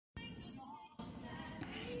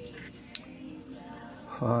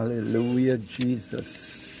Hallelujah,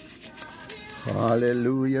 Jesus.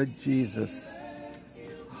 Hallelujah, Jesus.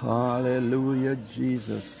 Hallelujah,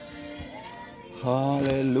 Jesus.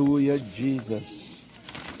 Hallelujah, Jesus.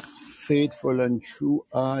 Faithful and true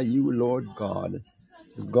are you, Lord God,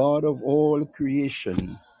 the God of all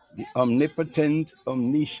creation, the omnipotent,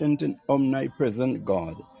 omniscient, and omnipresent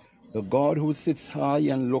God, the God who sits high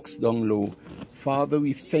and looks down low. Father,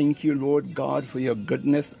 we thank you, Lord God, for your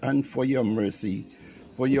goodness and for your mercy.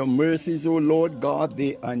 For your mercies, O Lord God,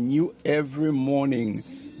 they are new every morning.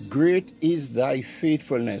 Great is thy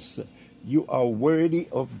faithfulness. You are worthy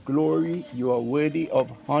of glory. You are worthy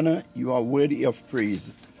of honor. You are worthy of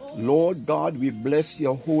praise. Lord God, we bless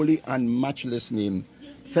your holy and matchless name.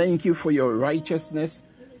 Thank you for your righteousness.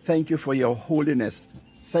 Thank you for your holiness.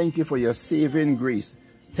 Thank you for your saving grace.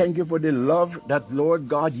 Thank you for the love that, Lord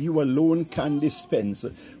God, you alone can dispense.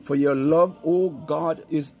 For your love, oh God,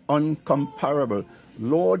 is uncomparable.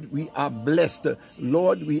 Lord, we are blessed.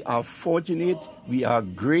 Lord, we are fortunate. We are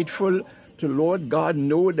grateful to, Lord God,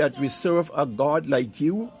 know that we serve a God like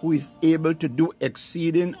you who is able to do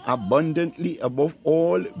exceeding abundantly above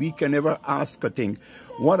all we can ever ask or think.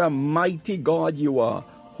 What a mighty God you are.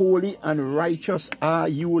 Holy and righteous are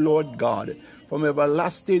you, Lord God. From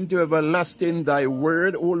everlasting to everlasting, thy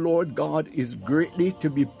word, O Lord God, is greatly to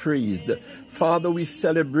be praised. Father, we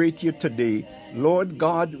celebrate you today. Lord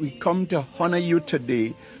God, we come to honor you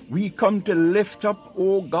today. We come to lift up,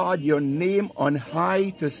 O God, your name on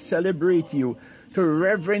high, to celebrate you, to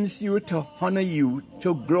reverence you, to honor you,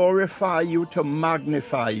 to glorify you, to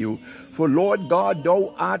magnify you. For Lord God,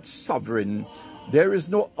 thou art sovereign. There is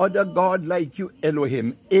no other God like you,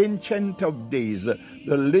 Elohim, ancient of days, the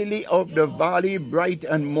lily of the valley, bright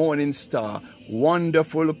and morning star,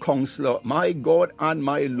 wonderful counselor, my God and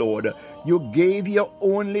my Lord. You gave your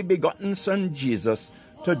only begotten Son, Jesus,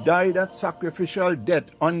 to die that sacrificial death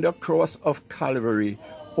on the cross of Calvary.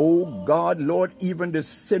 Oh God, Lord, even the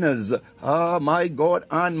sinners, my God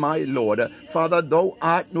and my Lord. Father, thou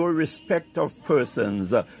art no respect of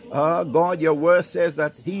persons. God, your word says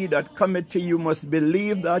that he that cometh to you must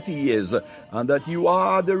believe that he is, and that you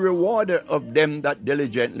are the rewarder of them that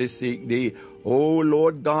diligently seek thee. Oh,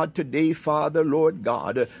 Lord God, today, Father, Lord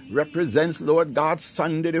God, represents, Lord God,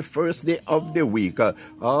 Sunday, the first day of the week.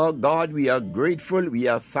 Oh, God, we are grateful, we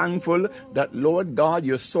are thankful that, Lord God,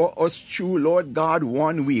 you saw us through, Lord God,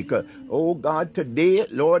 1 week. Oh, God, today,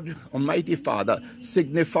 Lord Almighty Father,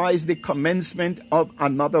 signifies the commencement of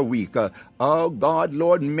another week. Oh, God,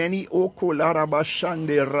 Lord, many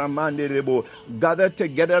gathered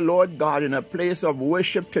together, Lord God, in a place of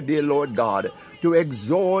worship today, Lord God, to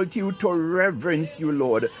exalt you, to reverence you,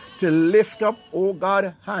 Lord, to lift up, oh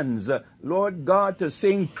God, hands, Lord God, to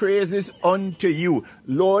sing praises unto you,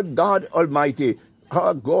 Lord God Almighty,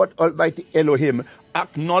 our God Almighty Elohim,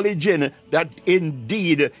 acknowledging that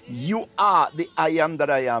indeed you are the I am that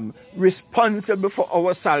I am, responsible for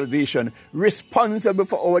our salvation, responsible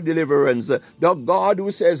for our deliverance, the God who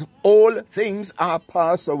says all things are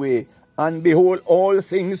passed away, and behold, all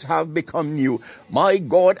things have become new. My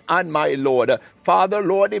God and my Lord. Father,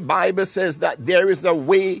 Lord, the Bible says that there is a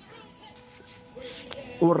way.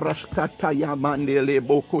 There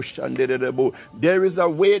is a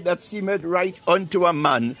way that seemeth right unto a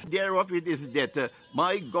man. Thereof it is death.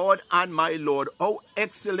 My God and my Lord, how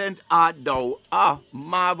excellent art thou.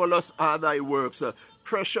 Marvelous are thy works.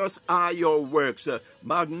 Precious are your works.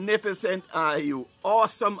 Magnificent are you.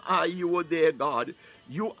 Awesome are you, O dear God.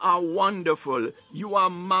 You are wonderful. You are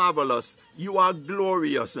marvelous. You are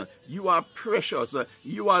glorious. You are precious.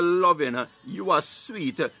 You are loving. You are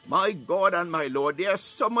sweet. My God and my Lord, there are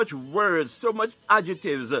so much words, so much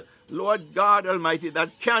adjectives, Lord God Almighty,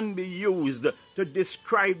 that can be used to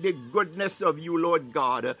describe the goodness of you, Lord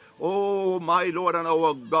God. Oh, my Lord and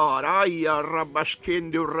our God.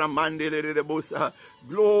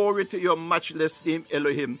 Glory to your matchless name,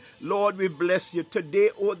 Elohim. Lord, we bless you today,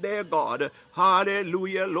 oh dear God.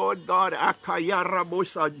 Hallelujah, Lord God.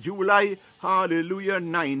 July, hallelujah,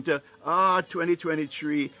 9th,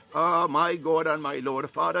 2023. My God and my Lord.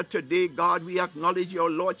 Father, today, God, we acknowledge your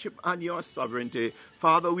lordship and your sovereignty.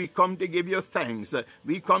 Father, we come to give you thanks.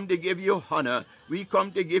 We come to give you honor. We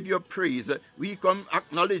come to give you praise. We come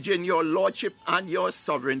acknowledging your lordship and your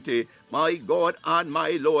sovereignty. My God and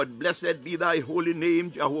my Lord, blessed be thy holy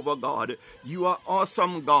name, Jehovah God. You are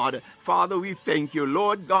awesome, God. Father, we thank you.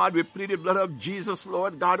 Lord God, we plead the blood of Jesus,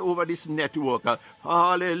 Lord God, over this network.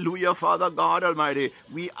 Hallelujah, Father God Almighty.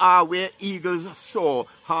 We are where eagles soar.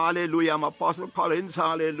 Hallelujah. I'm Apostle Collins.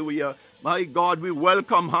 Hallelujah. My God, we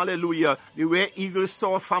welcome, hallelujah, the Where Eagles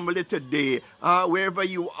Soar family today. Wherever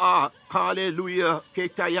you are, hallelujah,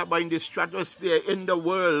 Ketayaba in the stratosphere, in the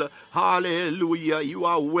world, hallelujah, you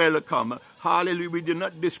are welcome. Hallelujah. We do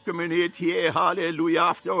not discriminate here. Hallelujah.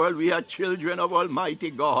 After all, we are children of Almighty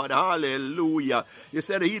God. Hallelujah. You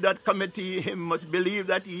said, he that cometh to him must believe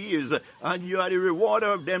that he is, and you are the rewarder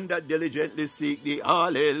of them that diligently seek thee.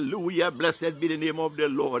 Hallelujah. Blessed be the name of the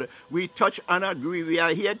Lord. We touch and agree. We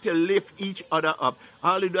are here to lift each other up.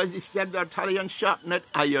 Hallelujah. He said that iron sharpeneth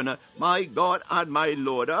iron. My God and my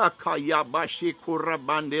Lord.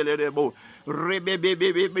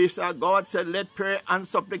 God said, let prayer and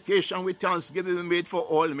supplication with thanksgiving be made for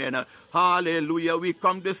all men. Hallelujah. We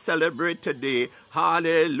come to celebrate today.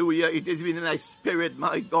 Hallelujah. It has been in my spirit,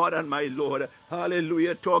 my God and my Lord.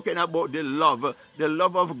 Hallelujah. Talking about the love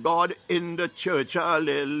of God in the church.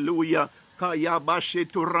 Hallelujah.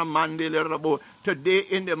 Today,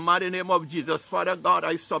 in the mighty name of Jesus, Father God,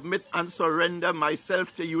 I submit and surrender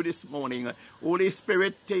myself to you this morning. Holy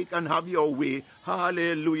Spirit, take and have your way.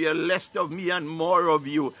 Hallelujah. Less of me and more of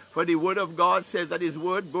you. For the word of God says that his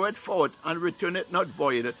word goeth forth and returneth not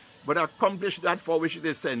void, but accomplish that for which it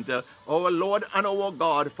is sent. Our Lord and our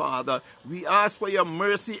God, Father, we ask for your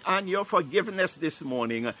mercy and your forgiveness this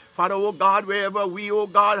morning. Father, oh God, wherever we, oh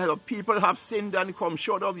God, our people have sinned and come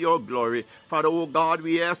short of your glory. Father, oh God,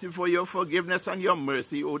 we ask you for your forgiveness and your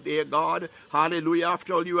mercy, oh dear God. Hallelujah.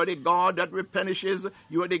 After all, you are the God that replenishes.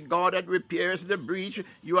 You are the God that repairs the breach.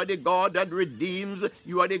 You are the God that redeems.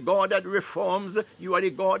 You are the God that reforms. You are the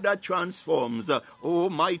God that transforms. Oh,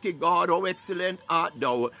 mighty God, how excellent art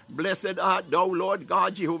thou. Blessed art thou, Lord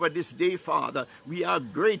God, Jehovah, this day, Father. We are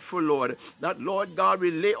grateful, Lord, that, Lord God,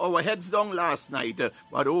 we lay our heads down last night.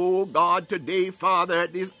 But, oh God, today, Father,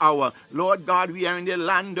 at this hour, Lord God, we are in the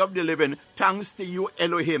land of the living. Thanks to you,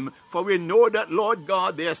 Elohim. For we know that, Lord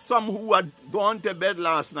God, there are some who had gone to bed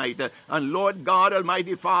last night. And Lord God,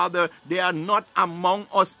 Almighty Father, they are not among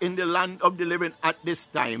us in the land of the living at this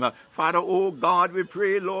time. Father, oh God, we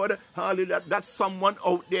pray, Lord, hallelujah, that someone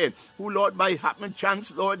out there who, Lord, by happen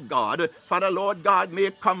chance, Lord God, Father, Lord God, may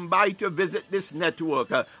come by to visit this network.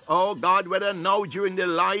 Oh God, whether now during the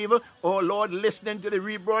live or, Lord, listening to the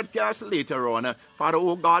rebroadcast later on. Father,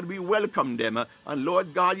 oh God, we welcome them. And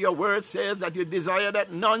Lord God, your word says that you desire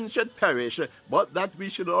that none should perish, but that we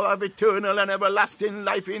should all have eternal and everlasting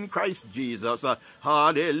life in Christ Jesus.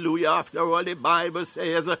 Hallelujah. After all, the Bible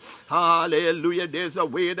says, hallelujah, there's a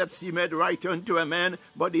way that seemeth right unto a man,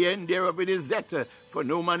 but the end thereof it is death. For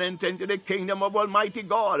no man enter into the kingdom of Almighty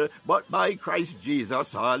God, but by Christ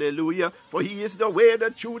Jesus. Hallelujah. For he is the way,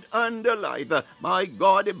 the truth, and the life. My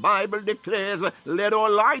God, the Bible declares, let our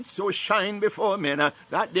light so shine before men,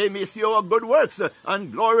 that they may see our good works,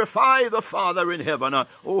 and glorify the Father in heaven.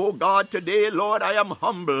 Oh God, today, Lord, I am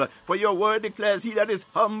humble. For your word declares, he that is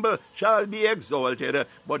humble shall be exalted,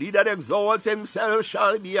 but he that exalts himself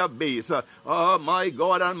shall be abased. Oh my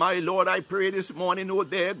God and my Lord, I pray this morning, oh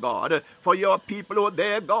dear God, for your people, oh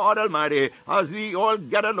dear God Almighty, as we all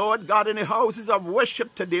gather, Lord God, in the houses of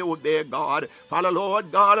worship today, oh dear God. Father,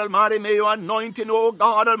 Lord God Almighty, may your anointing, oh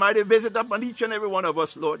God Almighty, visit upon each and every one of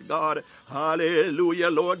us, Lord God. Hallelujah,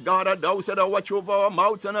 Lord God, and thou said, watch over our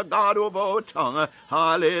mouths and a guard over our tongue.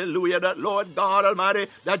 Hallelujah, that Lord God Almighty,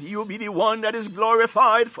 that you be the one that is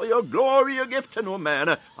glorified, for your glory you give to no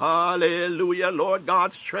man. Hallelujah, Lord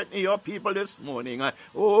God, strengthen your people this morning.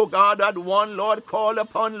 Oh God, that one, Lord, call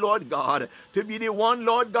upon, Lord God, to be the one,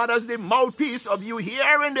 Lord God, as the mouthpiece of you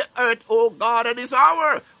here in the earth, oh God, at this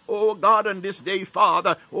hour. Oh God, on this day,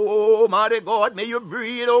 Father, oh mighty God, may you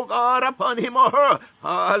breathe, oh God, upon him or her.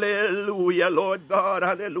 Hallelujah, Lord God,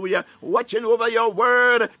 hallelujah. Watching over your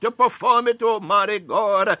word to perform it, oh mighty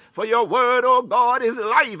God. For your word, oh God, is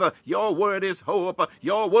life. Your word is hope.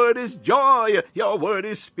 Your word is joy. Your word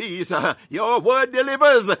is peace. Your word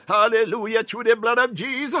delivers. Hallelujah, through the blood of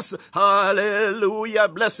Jesus. Hallelujah,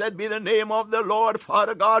 blessed be the name of the Lord.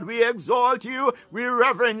 Father God, we exalt you. We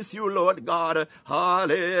reverence you, Lord God.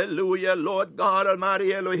 Hallelujah, Lord God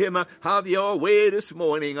Almighty Elohim, have your way this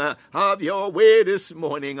morning. Have your way this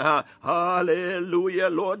morning. Hallelujah,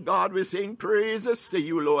 Lord God, we sing praises to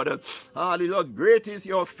you, Lord. Hallelujah, great is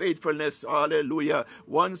your faithfulness. Hallelujah.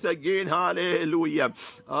 Once again, hallelujah.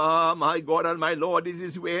 My God and my Lord, this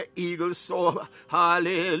is where eagles soar.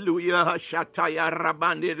 Hallelujah. Shataya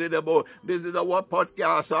Rabandi. This is our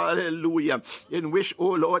podcast. Hallelujah. In which,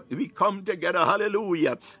 oh Lord, we come together.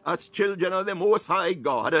 Hallelujah. As children of the Most High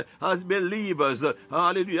God. God, as believers,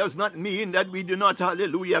 hallelujah, does not mean that we do not,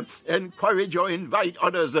 hallelujah, encourage or invite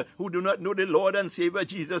others who do not know the Lord and Savior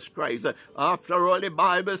Jesus Christ. After all, the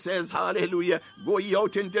Bible says, hallelujah, go ye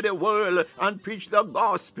out into the world and preach the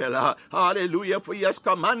gospel. Hallelujah, for he has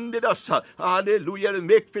commanded us, hallelujah, to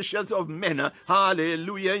make fishers of men.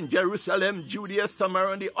 Hallelujah, in Jerusalem, Judea,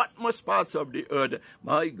 Samaria, and the utmost parts of the earth.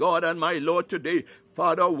 My God and my Lord, today,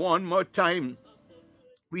 Father, one more time,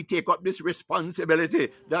 we take up this responsibility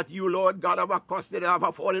that you, Lord God, have accosted, have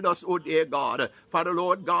afforded us, oh dear God. Father,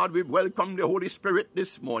 Lord God, we welcome the Holy Spirit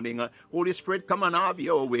this morning. Holy Spirit, come and have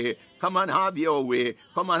your way. Come and have your way.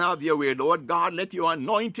 Come and have your way, Lord God. Let your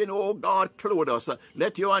anointing, oh God, clothe us.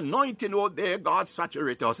 Let your anointing, oh dear God,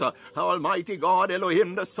 saturate us. Almighty God,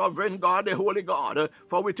 Elohim, the sovereign God, the holy God.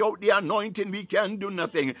 For without the anointing, we can do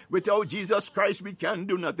nothing. Without Jesus Christ, we can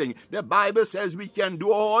do nothing. The Bible says we can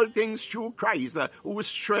do all things through Christ, who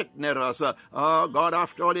strengthened us. Oh God,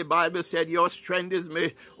 after all, the Bible said your strength is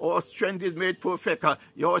made perfect.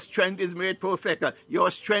 Your strength is made perfect. Your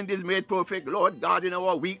strength is made perfect, Lord God, in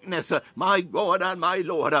our weakness. My God and my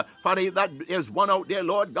Lord, Father, that there's one out there,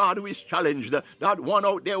 Lord God, who is challenged. That one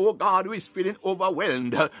out there, oh God, who is feeling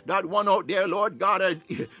overwhelmed. That one out there, Lord God,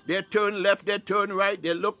 they turn left, they turn right,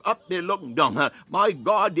 they look up, they look down. My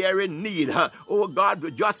God, they're in need, oh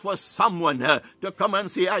God, just for someone to come and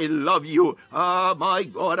say, I love you. My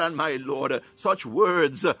God and my Lord, such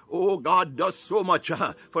words, oh God, does so much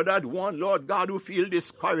for that one, Lord God, who feel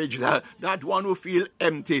discouraged, that one who feel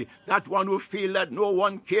empty, that one who feel that no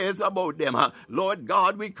one cares about them. Lord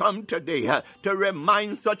God, we come today to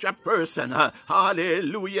remind such a person,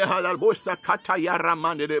 hallelujah,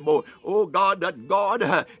 oh God, that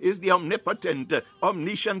God is the omnipotent,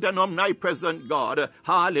 omniscient, and omnipresent God.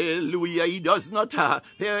 Hallelujah. He does not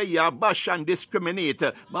bash and discriminate.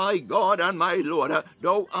 My God and my Lord,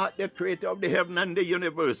 thou art the creator of the heaven and the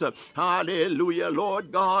universe. Hallelujah,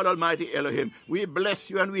 Lord God Almighty Elohim. We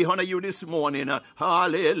bless you and we honor you this morning.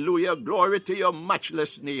 Hallelujah. Glory to your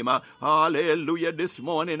matchless name. Hallelujah. This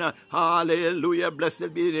morning. Hallelujah.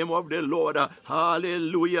 Blessed be the name of the Lord.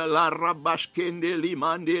 Hallelujah. La rabash kende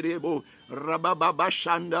limande rebo.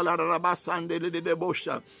 Rababashanda la rabasande de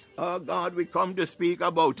bosha. God, we come to speak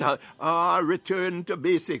about return to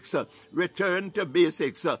basics. Return to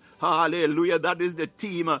basics. Hallelujah. That is the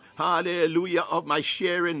theme, hallelujah, of my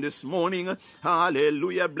sharing this morning.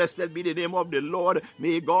 Hallelujah. Blessed be the name of the Lord.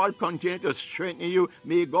 May God continue to strengthen you.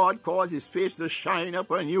 May God cause his face to shine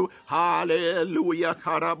upon you. Hallelujah.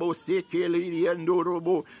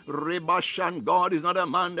 God is not a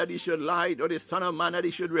man that he should lie, or the son of man that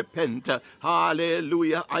he should repent.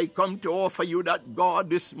 Hallelujah. I come to offer you that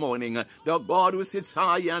God this morning. The God who sits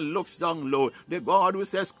high and looks down low. The God who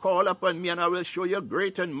says, call upon me and I will show you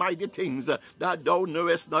great and mighty things that thou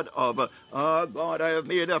knowest not of. God, I have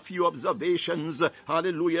made a few observations,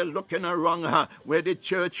 hallelujah, looking around where the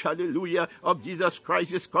church, hallelujah, of Jesus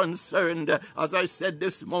Christ is concerned. As I said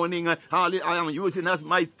this morning, I am using as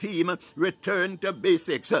my theme, return to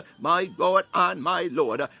basics. My God and my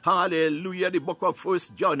Lord. Hallelujah. The book of 1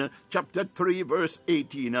 John, chapter 3, verse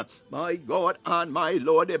 18. My God and my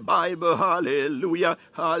Lord, the Bible, hallelujah,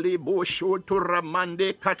 halibosho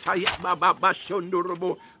turamande kataya baba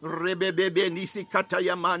bashondurubo rebebebe nisi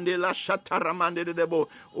kataya mande la shataramande debo.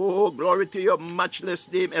 Oh, glory to your matchless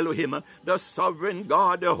name, Elohim, the sovereign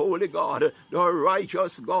God, the holy God, the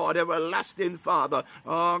righteous God, everlasting Father.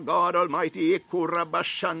 Oh, God Almighty,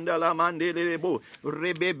 ekurabashanda la mande debo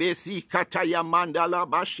rebebe si kataya mandala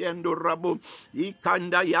bashendurabu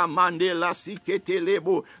ikanda ya mande la sikete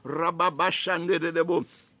lebo rababashande debo.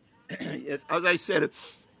 Yes, as I said,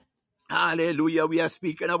 hallelujah, we are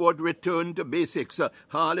speaking about return to basics.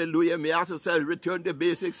 Hallelujah, may ask ourselves, return to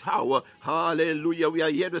basics how? Hallelujah, we are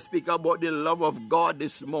here to speak about the love of God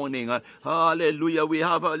this morning. Hallelujah, we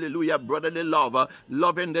have, hallelujah, brotherly love,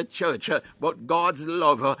 love in the church, but God's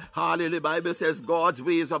love. Hallelujah, the Bible says God's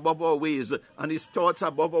ways above our ways and his thoughts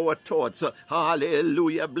above our thoughts.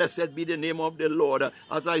 Hallelujah, blessed be the name of the Lord.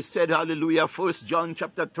 As I said, hallelujah, 1 John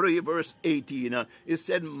chapter 3 verse 18, it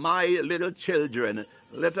said, my little children,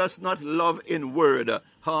 let us not love in word,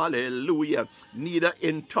 hallelujah, neither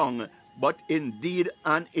in tongue, but in deed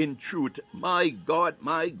and in truth. My God,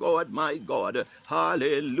 my God, my God.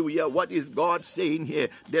 Hallelujah. What is God saying here?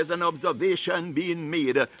 There's an observation being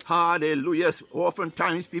made. Hallelujah.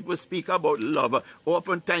 Oftentimes people speak about love.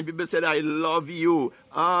 Oftentimes people say, I love you.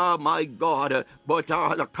 Ah, my God. But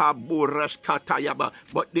the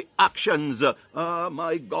actions,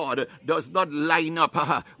 my God, does not line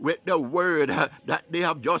up with the word that they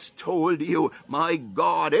have just told you. My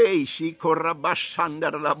God.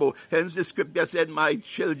 And Hence the scripture said, my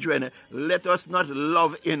children, let us not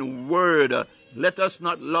love in word. Let us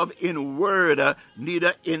not love in word,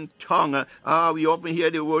 neither in tongue. We often hear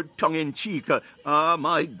the word tongue in cheek.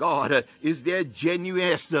 My God, is there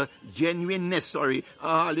genuineness,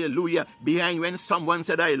 hallelujah, behind when someone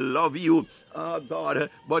said, I love you? God,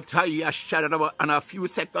 but and a few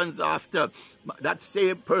seconds after, that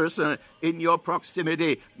same person in your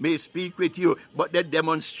proximity may speak with you, but the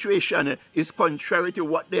demonstration is contrary to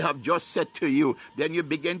what they have just said to you. Then you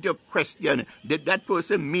begin to question, did that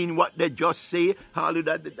person mean what they just say?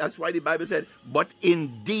 Hallelujah. That's why the Bible said, but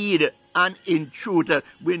indeed and in truth,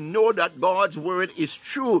 we know that God's word is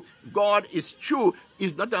true. God is true.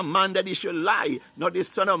 He's not a man that he should lie, not the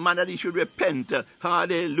son of man that he should repent.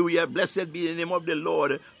 Hallelujah. Blessed be the name of the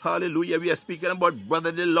Lord. Hallelujah. We are speaking about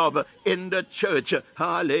brotherly love in the church.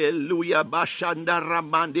 Hallelujah. Bashanda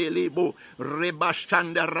Ramandelebo,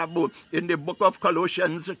 Rebashanda Rabu. In the book of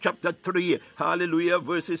Colossians, chapter 3, hallelujah,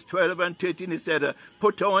 verses 12 and 13, it said,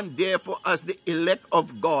 put on therefore as the elect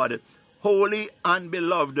of God, holy and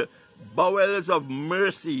beloved, bowels of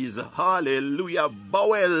mercies, hallelujah,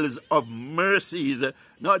 bowels of mercies,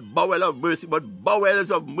 not bowel of mercy, but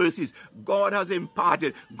bowels of mercies. God has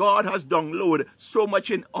imparted, God has downloaded so much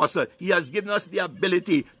in us. He has given us the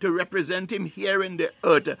ability to represent him here in the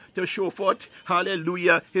earth, to show forth,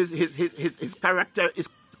 hallelujah, his character, his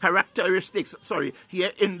characteristics,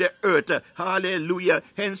 here in the earth. Hallelujah.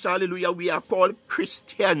 Hence, hallelujah, we are called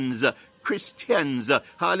Christians. Christians,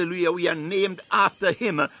 hallelujah, we are named after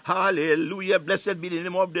him, hallelujah, blessed be the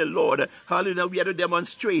name of the Lord, hallelujah, we are to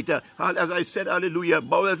demonstrate, as I said, hallelujah,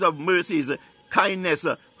 bowels of mercies, kindness,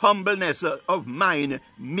 humbleness of mind,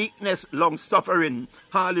 meekness, long-suffering,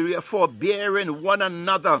 hallelujah, forbearing one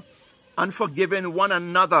another, and forgiving one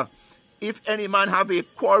another. If any man have a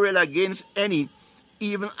quarrel against any,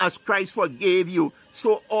 even as Christ forgave you,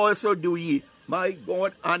 so also do ye. My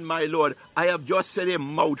God and my Lord, I have just said a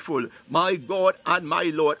mouthful. My God and my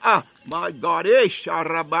Lord. My God.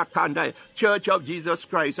 Church of Jesus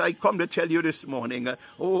Christ, I come to tell you this morning,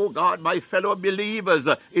 oh God, my fellow believers,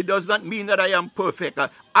 it does not mean that I am perfect.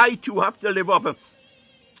 I too have to live up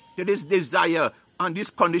to this desire and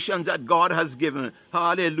these conditions that God has given.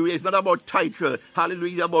 Hallelujah. It's not about title.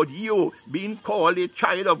 Hallelujah. It's about you being called a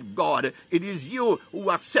child of God. It is you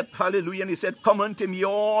who accept. Hallelujah. And he said, come unto me,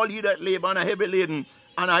 all ye that labor and are heavy laden,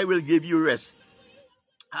 and I will give you rest.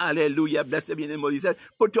 Hallelujah. Blessed be the name of. He said,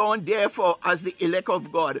 put on therefore as the elect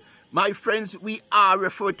of God. My friends, we are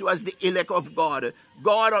referred to as the elect of God.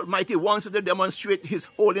 God Almighty wants to demonstrate his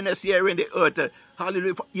holiness here in the earth.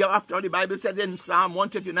 Hallelujah. After all, the Bible says in Psalm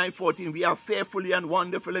 139:14, we are fearfully and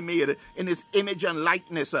wonderfully made in his image and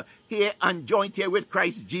likeness, here and joined here with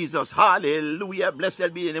Christ Jesus. Hallelujah.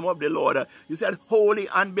 Blessed be the name of the Lord. You said, holy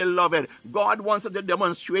and beloved. God wants us to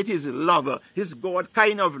demonstrate his love, his God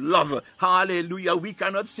kind of love. Hallelujah. We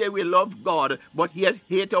cannot say we love God, but yet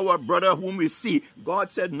hate our brother whom we see. God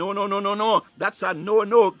said, no. That's a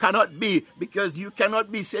no, cannot be, because you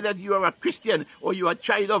cannot be said that you are a Christian or you are a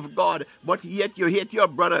child of God, but yet you hate your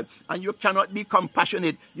brother, and you cannot be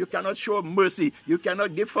compassionate, you cannot show mercy, you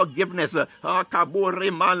cannot give forgiveness to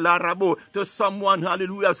someone,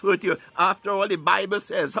 hallelujah, has hurt you. After all, the Bible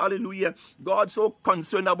says, hallelujah, God's so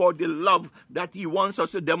concerned about the love that he wants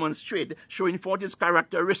us to demonstrate, showing forth his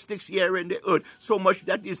characteristics here in the earth, so much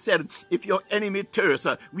that he said, if your enemy thirsts,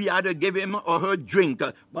 we are to give him or her drink.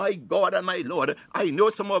 My God and my Lord, I know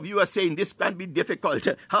some of you are saying this can be difficult.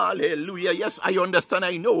 Hallelujah. Yes, I understand,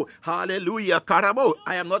 I know. Hallelujah. Karabo.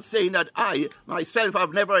 I am not saying that I myself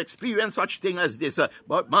have never experienced such thing as this,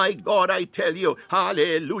 but my God, I tell you,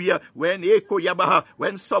 hallelujah,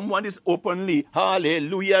 when someone is openly,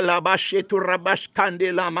 hallelujah,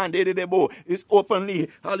 is openly,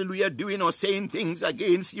 hallelujah, doing or saying things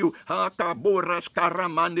against you,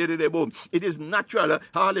 it is natural,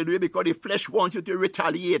 hallelujah, because the flesh wants you to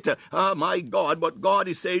retaliate, my God, but God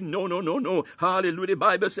is saying, no, hallelujah. The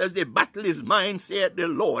Bible says the battle is mine, saith the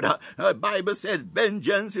Lord. The Bible says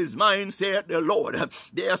vengeance is mine, saith the Lord.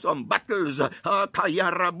 There are some battles that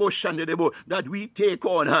we take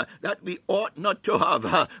on that we ought not to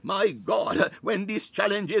have. My God, when these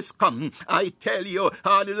challenges come, I tell you,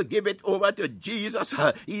 hallelujah, give it over to Jesus.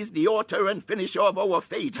 He's the author and finisher of our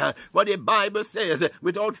faith. For the Bible says,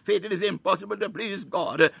 without faith it is impossible to please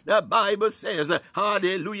God. The Bible says,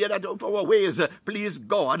 hallelujah, that of our ways please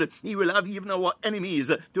God, he will have even our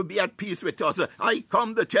enemies to be at peace with us. I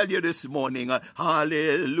come to tell you this morning,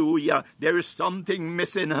 Hallelujah. There is something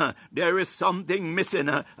missing. There is something missing.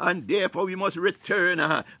 And therefore we must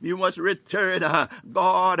return. We must return.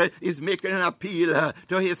 God is making an appeal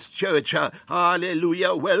to his church.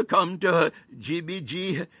 Hallelujah. Welcome to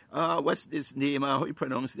GBG. What's this name? How you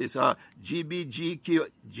pronounce this?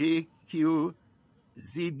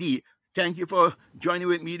 GBGQZD. Thank you for joining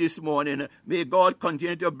with me this morning. May God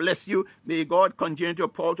continue to bless you. May God continue to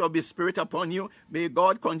pour out of his Spirit upon you. May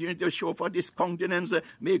God continue to show forth his countenance.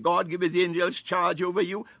 May God give his angels charge over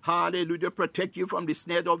you. Hallelujah. Protect you from the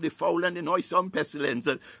snare of the foul and the noisome pestilence.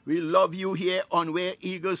 We love you here on Where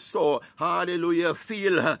Eagles Soar. Hallelujah.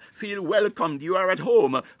 Feel welcomed. You are at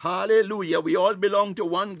home. Hallelujah. We all belong to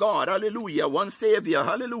one God. Hallelujah. One Savior.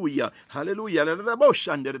 Hallelujah. Hallelujah.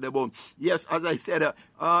 Yes, as I said,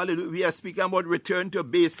 hallelujah. We are speaking about return to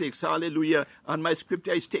basics. Hallelujah. And my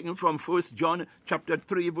scripture is taken from 1 John chapter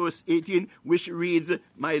 3 verse 18, which reads,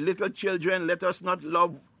 "My little children, let us not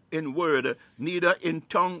love in word, neither in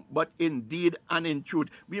tongue, but in deed and in truth."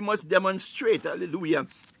 We must demonstrate, hallelujah,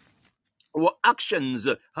 our actions,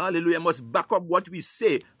 hallelujah, must back up what we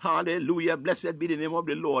say. Hallelujah. Blessed be the name of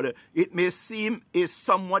the Lord. It may seem a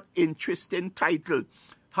somewhat interesting title,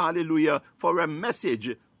 hallelujah, for a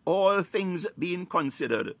message, all things being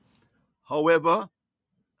considered. However,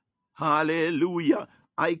 hallelujah,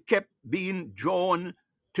 I kept being drawn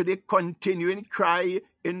to the continuing cry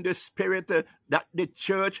in the Spirit that the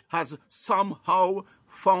church has somehow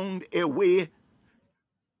found a way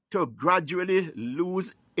to gradually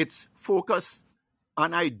lose its focus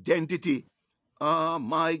and identity.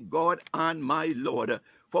 My God and my Lord.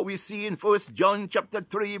 For we see in 1 John chapter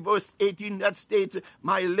 3 verse 18 that states,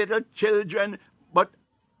 "My little children, but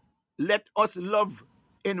let us love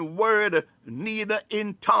in word, neither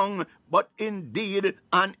in tongue, but in deed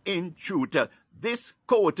and in truth." This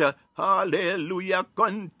quote, hallelujah,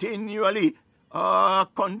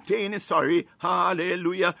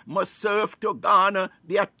 hallelujah, must serve to garner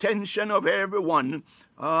the attention of everyone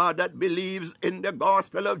that believes in the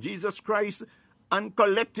gospel of Jesus Christ and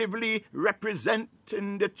collectively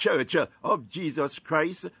representing the church of Jesus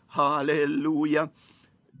Christ. Hallelujah.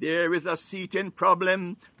 There is a seating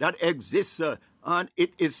problem that exists, and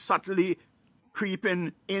it is subtly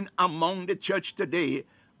creeping in among the church today,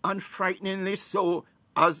 and frighteningly so,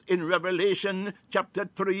 as in Revelation chapter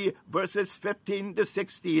 3, verses 15 to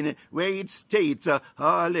 16, where it states,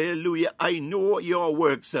 hallelujah, "I know your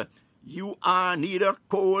works. You are neither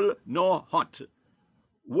cold nor hot.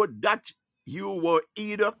 Would that you were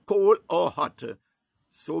either cold or hot.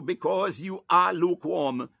 So because you are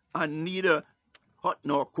lukewarm and neither hot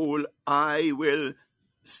nor cold, I will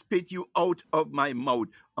spit you out of my mouth."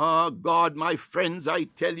 God, my friends, I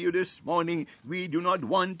tell you this morning, we do not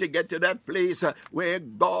want to get to that place where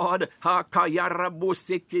God,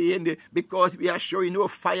 because we are showing no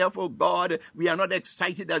fire for God, we are not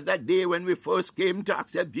excited as that day when we first came to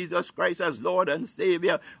accept Jesus Christ as Lord and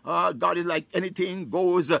Savior. God is like anything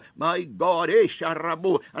goes, my God,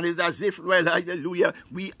 and it's as if, well, hallelujah,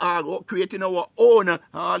 we are creating our own,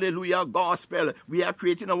 hallelujah, gospel. We are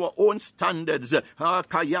creating our own standards. God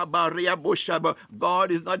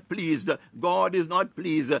is not pleased. God is not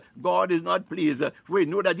pleased. God is not pleased. We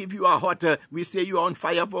know that if you are hot, we say you are on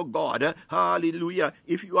fire for God. Hallelujah.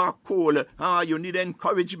 If you are cold, you need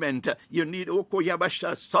encouragement. You need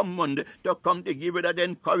someone to come to give you that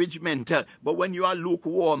encouragement. But when you are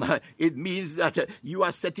lukewarm, it means that you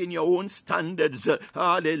are setting your own standards.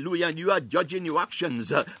 Hallelujah. And you are judging your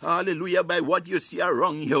actions. Hallelujah. By what you see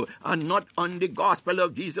around you and not on the gospel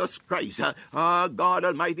of Jesus Christ. God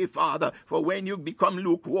Almighty Father, for when you become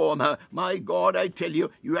lukewarm, my God, I tell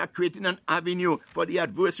you, you are creating an avenue for the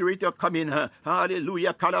adversary to come in.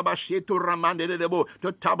 Hallelujah.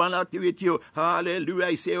 To tabernacle with you. Hallelujah.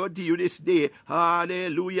 I say unto you this day,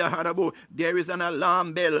 hallelujah, there is an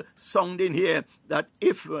alarm bell sounding here that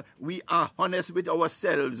if we are honest with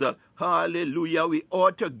ourselves, hallelujah, we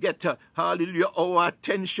ought to get, hallelujah, our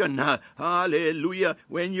attention. Hallelujah.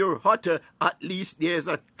 When you're hot, at least there's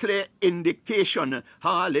a clear indication,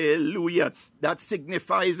 hallelujah, that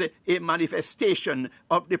signifies a manifestation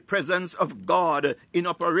of the presence of God in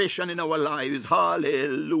operation in our lives.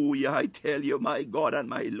 Hallelujah. I tell you, my God and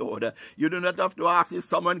my Lord, you do not have to ask if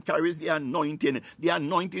someone carries the anointing. The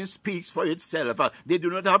anointing speaks for itself. They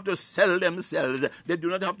do not have to sell themselves. They do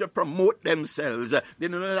not have to promote themselves. They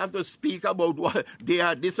do not have to speak about what they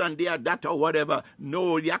are this and they are that or whatever.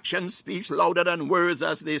 No, the action speaks louder than words,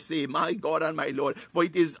 as they say, my God and my Lord. For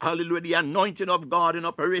it is, hallelujah, the anointing of God in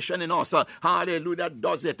operation in us. hallelujah, that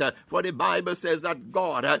does it. For the Bible says that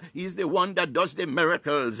God is the one that does the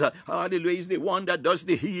miracles. Hallelujah, He's the one that does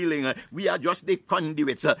the healing. We are just the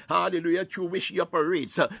conduits. Hallelujah, through which He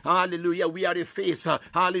operates. Hallelujah, we are the face.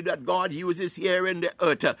 Hallelujah, that God uses here in the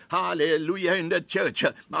earth. Hallelujah, in the church.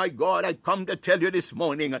 My God, I come to tell you this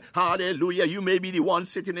morning. Hallelujah, you may be the one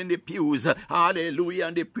sitting in the pews. Hallelujah,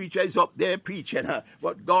 and the preacher is up there preaching.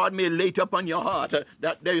 But God may lay it upon your heart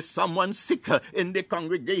that there is someone sick in the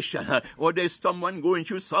congregation, or there's someone going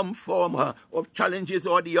through some form of challenges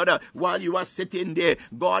or the other. While you are sitting there,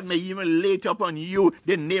 God may even lay it upon you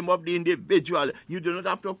the name of the individual. You do not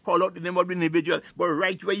have to call out the name of the individual, but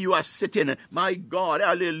right where you are sitting, my God,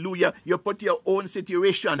 hallelujah, you put your own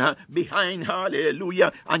situation behind,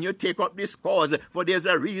 hallelujah, and you take up this cause. For there's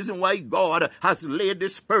a reason why God has laid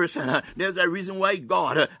this person. There's a reason why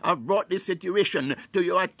God has brought this situation to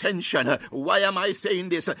your attention. Why am I saying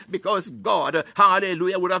this? Because God,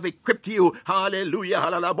 hallelujah, would have equipped you, hallelujah,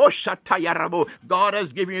 God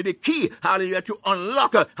has given you the key, hallelujah, to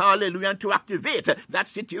unlock, hallelujah, and to activate that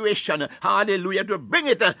situation, hallelujah, to bring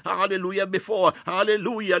it, hallelujah, before,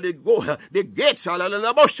 hallelujah, the gates,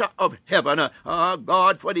 hallelujah, of heaven,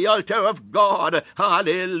 God, for the altar of God,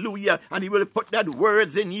 hallelujah, and He will put that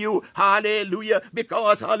words in you, hallelujah,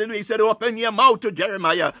 because, hallelujah, He said, open your mouth to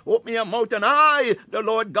Jeremiah, open your mouth and I, the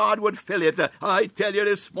Lord God, would fill it. I tell you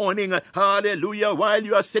this morning, hallelujah, while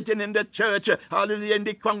you are sitting in the church, hallelujah, in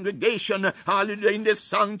the congregation, hallelujah, in the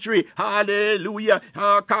sanctuary, hallelujah,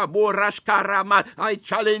 I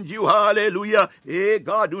challenge you, hallelujah, hey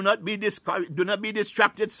God, do not be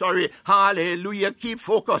distracted, hallelujah, keep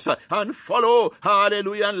focus and follow,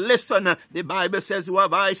 hallelujah, and listen. The Bible says, who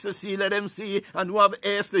have eyes to see, let them see, and who have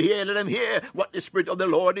ears to hear, let them hear what the Spirit of the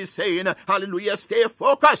Lord is saying. Hallelujah, stay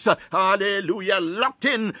focused, hallelujah, locked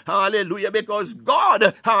in, hallelujah, because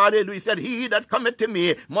God, hallelujah, said, he that cometh to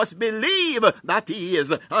me must believe that He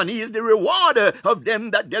is, and He is the rewarder of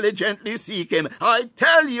them that diligently seek Him. I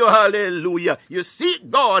tell you, hallelujah, you seek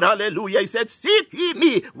God, hallelujah. He said, seek ye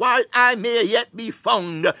me while I may yet be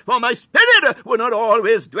found, for my spirit will not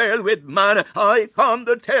always dwell with man. I come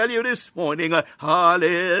to tell you this morning,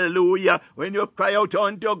 hallelujah, when you cry out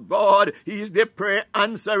unto God, He is the prayer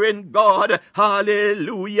answering God,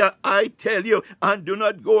 hallelujah. I tell you, and do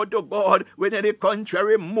not go to God with any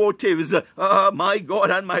contrary motives, my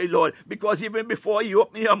God and my Lord, because even before you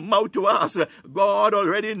open your mouth to ask, God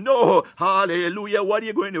already know, hallelujah, what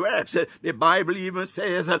you're going to ask. The Bible even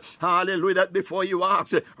says, hallelujah, that before you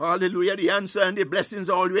ask, hallelujah, the answer and the blessings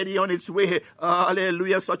are already on its way.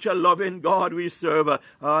 Hallelujah, such a loving God we serve.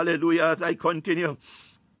 Hallelujah, as I continue.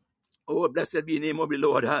 Oh, blessed be the name of the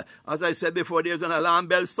Lord. As I said before, there's an alarm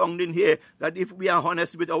bell sounding here that if we are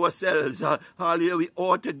honest with ourselves, hallelujah, we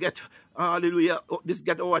ought to get, hallelujah, this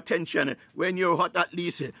get our attention. When you're hot, at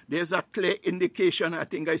least there's a clear indication, I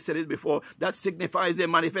think I said it before, that signifies a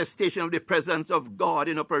manifestation of the presence of God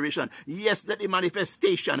in operation. Yes, that the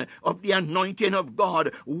manifestation of the anointing of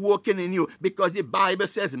God working in you, because the Bible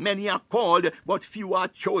says many are called, but few are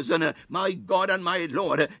chosen. My God and my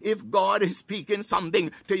Lord, if God is speaking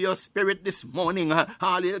something to your spirit this morning,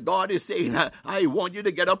 hallelujah, God is saying, I want you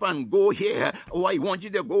to get up and go here, or I want you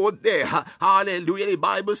to go there. Hallelujah, the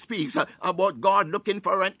Bible speaks about God looking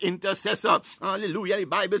for an intercessor. Hallelujah, the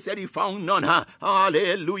Bible said He found none.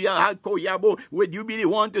 Hallelujah, would you be the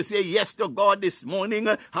one to say yes to God this morning?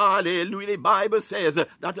 Hallelujah, the Bible says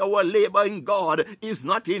that our labor in God is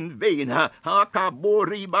not in vain.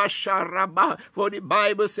 For the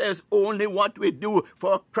Bible says only what we do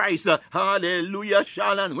for Christ, hallelujah,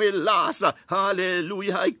 shall and will last.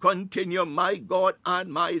 Hallelujah, I continue, my God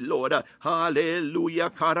and my Lord.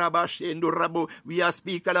 Hallelujah, we are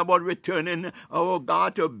speaking about returning, oh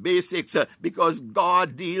God, to basics, because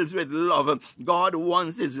God deals with love. God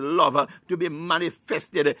wants His love to be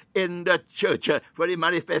manifested in the church. For the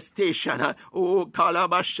manifestation, oh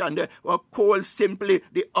Kalabashand, or cold, simply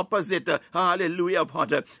the opposite, hallelujah, of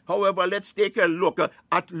hot. However, let's take a look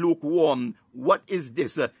at lukewarm. What is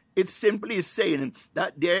this? It's simply saying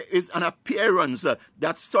that there is an appearance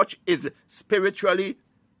that such is spiritually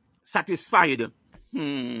satisfied.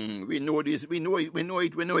 We know this, we know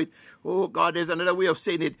it. Oh God, there's another way of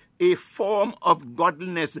saying it. A form of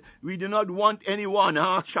godliness. We do not want anyone,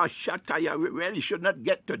 we really should not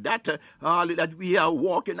get to that, that we are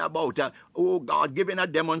walking about, oh God, giving a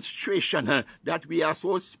demonstration that we are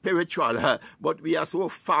so spiritual, but we are so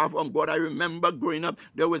far from God. I remember growing up,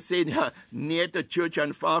 they were saying, near to church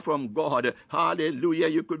and far from God. Hallelujah,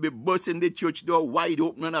 you could be bursting the church door wide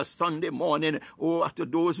open on a Sunday morning, or to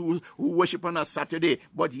those who worship on a Saturday,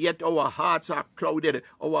 but yet our hearts are clouded,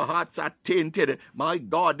 our hearts are tainted. My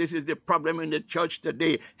God, this this is the problem in the church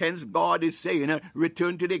today. Hence God is saying,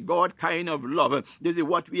 return to the God kind of love. This is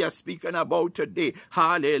what we are speaking about today.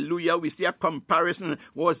 Hallelujah. We see a comparison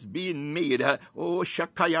was being made.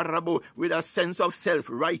 Shakaya Rabu, with a sense of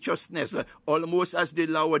self-righteousness, almost as the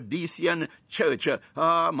Laodicean church.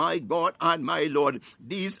 My God and my Lord.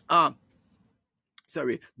 These are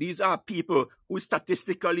people who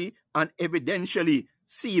statistically and evidentially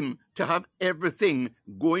seem to have everything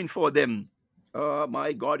going for them.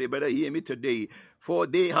 My God, you better hear me today. For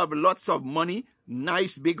they have lots of money,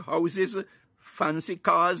 nice big houses, fancy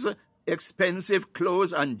cars, expensive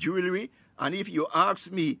clothes and jewelry. And if you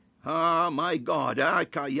ask me, my God,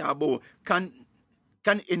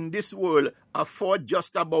 can in this world afford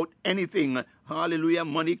just about anything, hallelujah,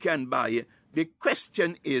 money can buy. The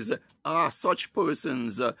question is, are such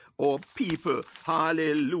persons or people,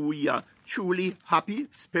 hallelujah, truly happy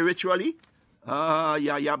spiritually? Or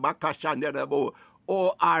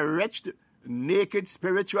are wretched, naked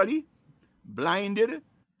spiritually, blinded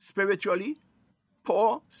spiritually,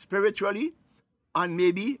 poor spiritually, and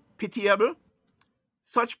maybe pitiable?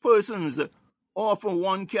 Such persons, often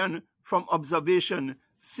one can, from observation,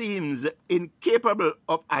 seems incapable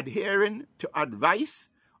of adhering to advice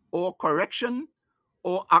or correction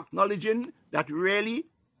or acknowledging that really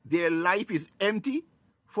their life is empty.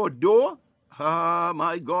 For though,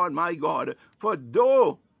 my God, for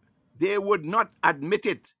though they would not admit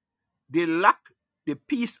it, they lack the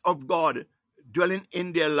peace of God dwelling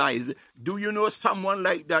in their lives. Do you know someone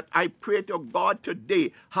like that? I pray to God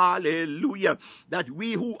today, hallelujah, that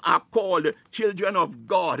we who are called children of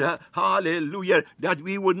God, hallelujah, that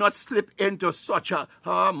we would not slip into such a,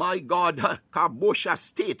 my God, kabosha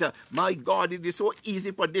state. My God, it is so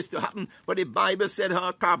easy for this to happen. But the Bible said,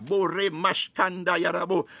 kabore mashkanda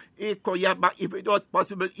yarabo. If it was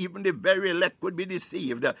possible, even the very elect could be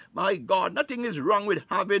deceived. My God, nothing is wrong with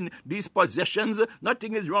having these possessions.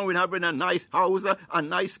 Nothing is wrong with having a nice house, a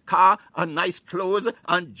nice car, a nice clothes,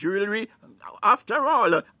 and jewelry. After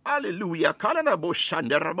all, hallelujah,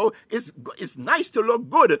 it's nice to look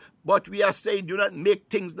good, but we are saying do not make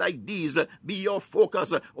things like these be your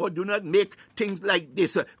focus, or do not make things like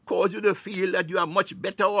this cause you to feel that you are much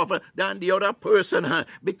better off than the other person,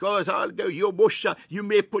 because you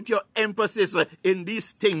may put your emphasis in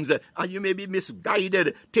these things, and you may be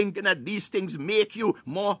misguided, thinking that these things make you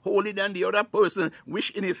more holy than the other person, which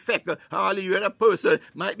in effect, hallelujah, the other person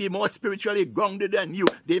might be more spiritually grounded than you.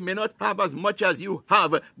 They may not have as much as you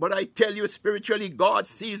have, but I tell you, spiritually, God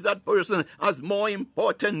sees that person as more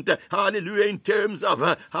important, hallelujah, in terms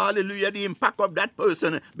of, hallelujah, the impact of that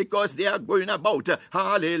person, because they are going about,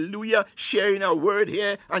 hallelujah, sharing a word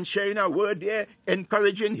here and sharing a word there,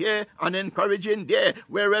 encouraging here and encouraging there,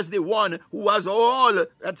 whereas the one who has all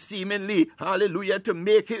that seemingly, hallelujah, to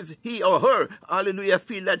make he or her, hallelujah,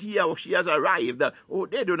 feel that he or she has arrived. Oh,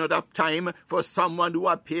 they do not have time for someone to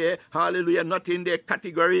appear, hallelujah, not in their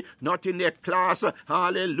category, not in their class,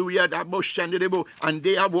 hallelujah, and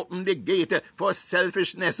they have opened the gate for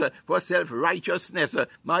selfishness, for self-righteousness.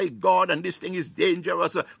 My God, and this thing is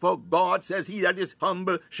dangerous, for God says, he that is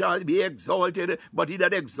humble shall be exalted, but he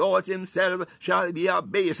that exalts himself shall be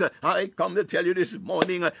abased. I come to tell you this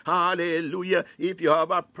morning, hallelujah, if you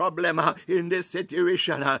have a problem in this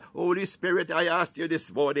situation, Holy Spirit, I ask you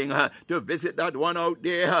this morning to visit that one out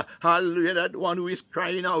there, hallelujah, that one who is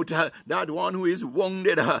crying out, that one who is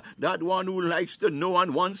wounded, that one who likes to know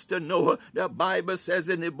and wants to know. The Bible says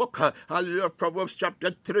in the book, hallelujah, Proverbs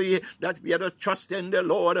chapter 3, that we are to trust in the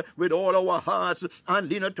Lord with all our hearts and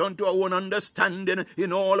lean not unto our own understanding.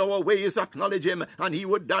 In all our ways acknowledge him, and he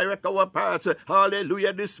would direct our paths.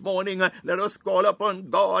 Hallelujah. This morning, let us call upon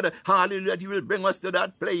God, hallelujah, that he will bring us to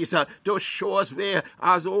that place to show us where,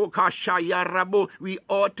 as we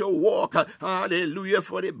ought to walk. Hallelujah.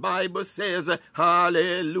 For the Bible says,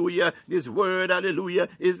 hallelujah, this word, hallelujah,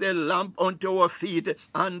 is the lamp unto our feet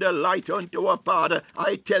and the light unto our path.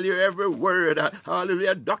 I tell you, every word,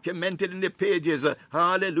 hallelujah, documented in the pages,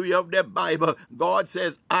 hallelujah, of the Bible. God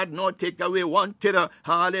says, add nor take away one tittle,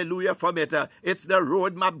 hallelujah, from it. It's the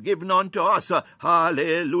roadmap given unto us.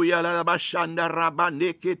 Hallelujah.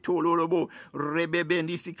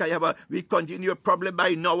 We continue probably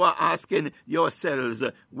by now asking yourselves,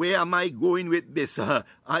 where am I going with this? I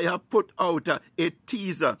have put out a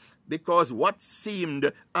teaser, because what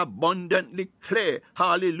seemed abundantly clear,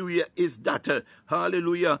 hallelujah, is that,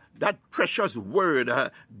 hallelujah, that precious word,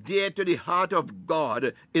 dear to the heart of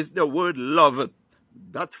God, is the word love.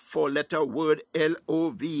 That four-letter word,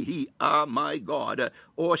 L-O-V-E, my God.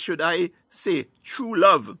 Or should I say, true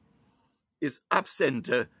love is absent,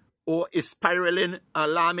 or is spiraling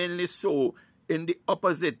alarmingly so in the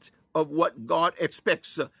opposite of what God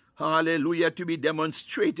expects hallelujah, to be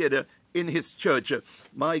demonstrated in his church.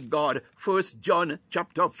 My God, 1 John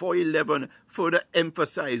chapter 4:11 further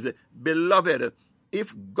emphasize, beloved,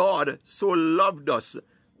 if God so loved us,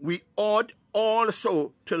 we ought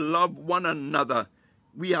also to love one another.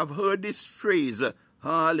 We have heard this phrase,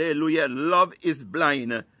 hallelujah, love is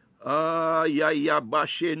blind. Well,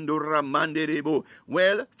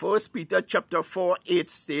 1 Peter chapter 4:8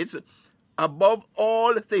 states, above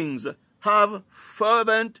all things, have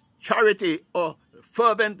fervent charity or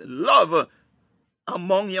fervent love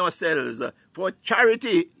among yourselves. For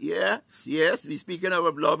charity, yes, we're speaking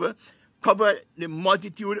of love, cover the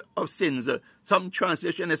multitude of sins. Some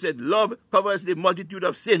translation has said, love covers the multitude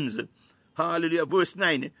of sins. Hallelujah. Verse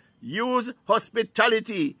 9, use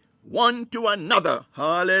hospitality one to another,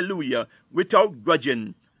 hallelujah, without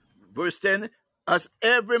grudging. Verse 10, as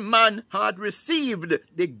every man had received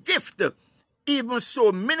the gift, even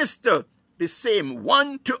so minister the same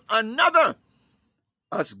one to another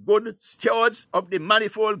as good stewards of the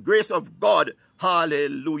manifold grace of God.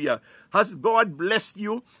 Hallelujah. Has God blessed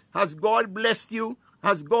you? Has God blessed you?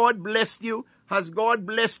 Has God blessed you? Has God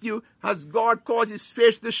blessed you? Has God caused his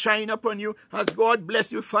face to shine upon you? Has God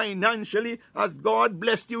blessed you financially? Has God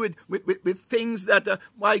blessed you with things that,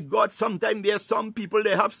 my God, sometimes there are some people,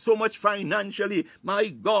 they have so much financially, my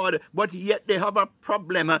God, but yet they have a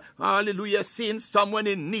problem. Hallelujah. Seeing someone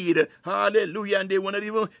in need. Hallelujah. And they want to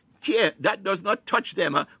even care. That does not touch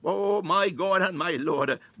them. Oh, my God and my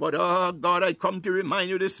Lord. But, oh, God, I come to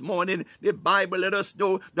remind you this morning, the Bible let us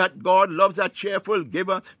know that God loves a cheerful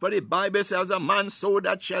giver. For the Bible says, a man sow,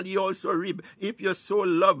 that shall he also reap. If you so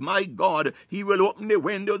love my God, he will open the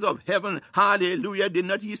windows of heaven. Hallelujah. Did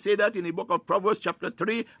not he say that in the book of Proverbs chapter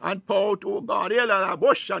 3? And pour out, oh God,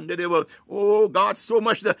 oh God, so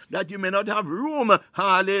much that you may not have room,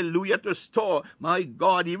 hallelujah, to store. My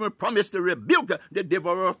God, even promised to rebuke the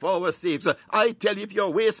devourer for our sakes. I tell you, if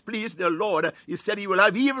your ways please the Lord, he said he will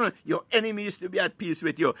have even your enemies to be at peace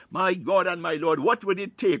with you. My God and my Lord, what would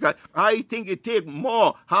it take? I think it take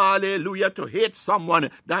more, hallelujah, to hate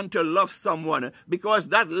someone than to love someone, because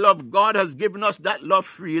that love, God has given us that love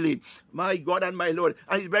freely. My God and my Lord,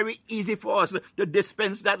 and it's very easy for us to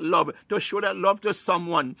dispense that love, to show that love to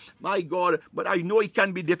someone. My God, but I know it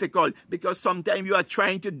can be difficult, because sometimes you are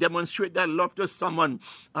trying to demonstrate that love to someone,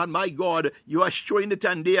 and my God, you are showing it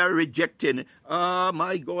and they are rejecting.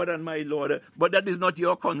 My God and my Lord, but that is not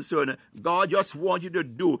your concern. God just wants you to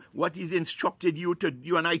do what he's instructed you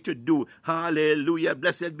and I to do. Hallelujah.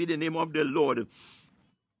 Blessed be the name of the Lord.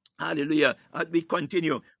 Hallelujah. As we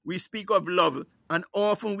continue, we speak of love, and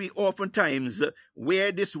we oftentimes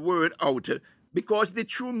wear this word out, because the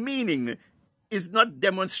true meaning is not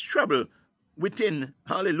demonstrable within,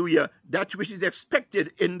 hallelujah, that which is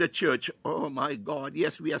expected in the church. Oh my God,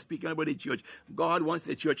 yes, we are speaking about the church. God wants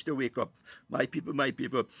the church to wake up. My people,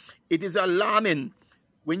 it is alarming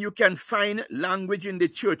when you can find language in the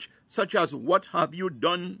church such as, what have you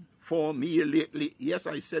done for me lately? Yes,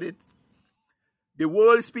 I said it. The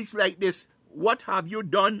world speaks like this, what have you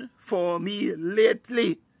done for me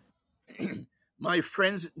lately? My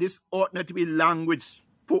friends, this ought not to be language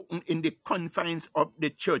spoken in the confines of the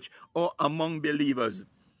church or among believers.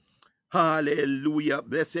 Hallelujah.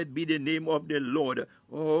 Blessed be the name of the Lord.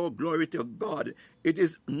 Oh, glory to God. It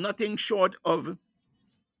is nothing short of,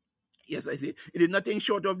 yes, I say, it is nothing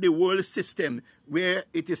short of the world system where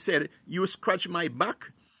it is said, you scratch my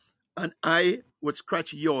back and I would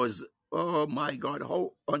scratch yours. Oh my God,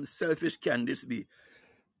 how unselfish can this be?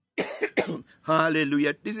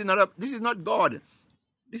 Hallelujah. This is not God.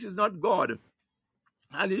 This is not God.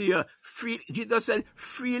 Hallelujah. Jesus said,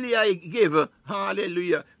 freely I give.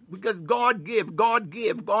 Hallelujah. Because God gave.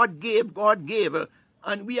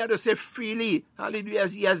 And we have to say freely. Hallelujah.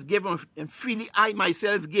 As he has given. And freely I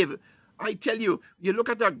myself give. I tell you, you look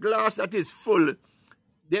at a glass that is full.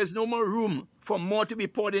 There's no more room for more to be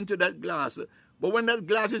poured into that glass. But when that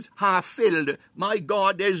glass is half filled, my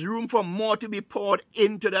God, there's room for more to be poured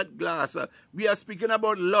into that glass. We are speaking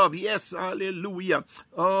about love. Yes, hallelujah.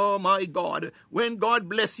 Oh, my God. When God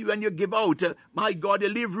bless you and you give out, my God, you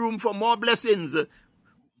leave room for more blessings.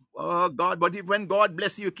 Oh, God, but if when God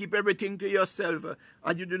bless you, keep everything to yourself,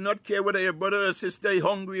 and you do not care whether your brother or sister is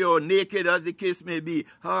hungry or naked, as the case may be.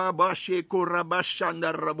 God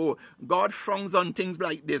frowns on things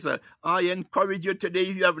like this. I encourage you today,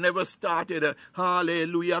 if you have never started,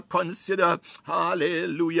 hallelujah, consider,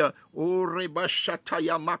 hallelujah. Look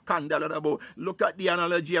at the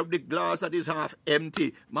analogy of the glass that is half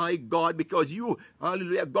empty. My God, because you,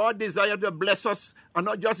 hallelujah, God desires to bless us, and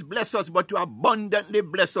not just bless us, but to abundantly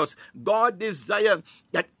bless us. us. God desires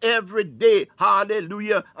that every day,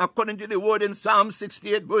 hallelujah, according to the word in Psalm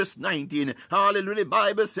 68 verse 19, hallelujah, the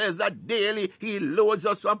Bible says that daily he loads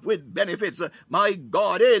us up with benefits. My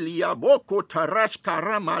God, if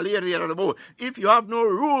you have no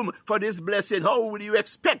room for this blessing, how would you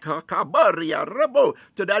expect to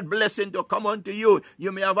that blessing to come unto you?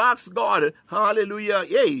 You may have asked God, hallelujah,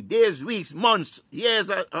 days, weeks, months, years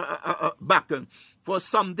back for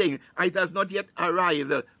something. It has not yet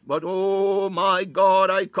arrived. But oh my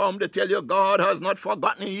God, I come to tell you, God has not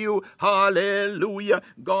forgotten you. Hallelujah.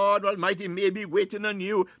 God Almighty may be waiting on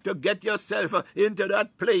you to get yourself into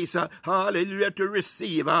that place. Hallelujah, to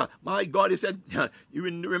receive. My God, he said, you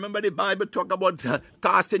remember the Bible talk about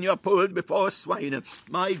casting your pearls before swine.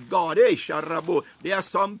 My God, there are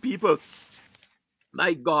some people,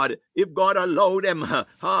 my God, if God allowed them,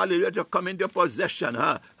 hallelujah, to come into possession,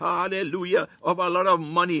 hallelujah, of a lot of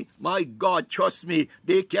money, my God, trust me,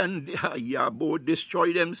 they can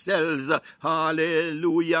destroy themselves.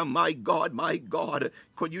 Hallelujah, my God, my God.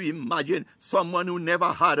 Could you imagine someone who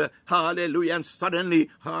never had, hallelujah, and suddenly,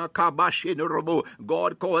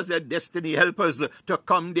 God caused their destiny helpers to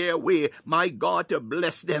come their way, my God, to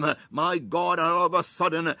bless them, my God, and all of a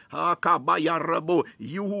sudden,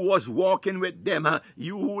 you who was walking with them,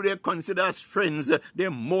 you who they consider as friends,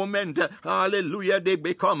 the moment, hallelujah, they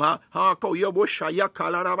become the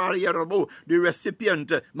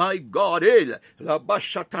recipient, my God,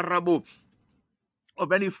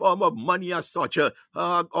 of any form of money as such,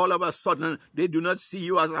 all of a sudden they do not see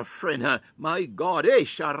you as a friend. My God,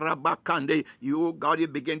 Sharabakande, you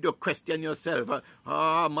begin to question yourself.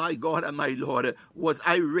 My God and my Lord, was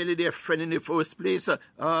I really their friend in the first place?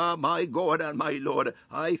 My God and my Lord,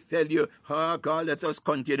 I tell you, God, let us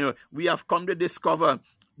continue. We have come to discover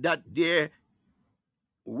that there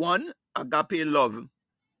one agape love.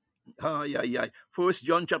 First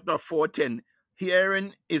John chapter 4:10.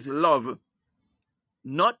 Herein is love.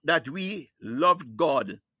 Not that we loved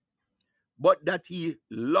God, but that he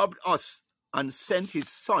loved us and sent his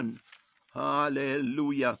Son,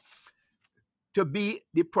 hallelujah, to be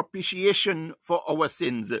the propitiation for our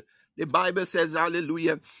sins. The Bible says,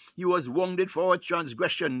 hallelujah, he was wounded for our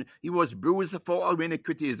transgression, he was bruised for our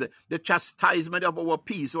iniquities. The chastisement of our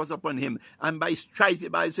peace was upon him, and by stripes, the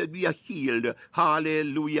Bible said, we are healed.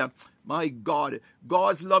 Hallelujah. My God,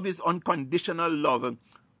 God's love is unconditional love,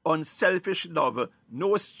 unselfish love,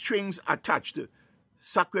 no strings attached,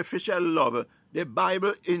 sacrificial love. The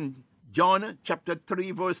Bible in John chapter 3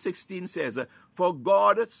 verse 16 says, for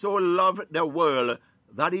God so loved the world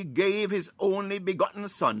that he gave his only begotten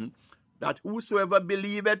Son, that whosoever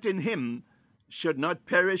believeth in him should not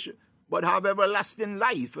perish, but have everlasting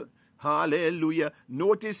life. Hallelujah.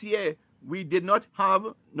 Notice here, we did not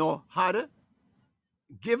have nor had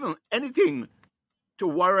given anything to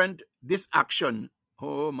warrant this action.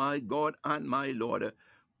 Oh my God and my Lord.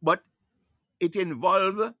 But it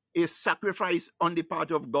involved a sacrifice on the part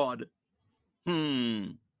of God.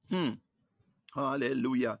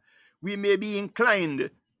 Hallelujah. We may be inclined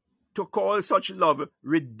to call such love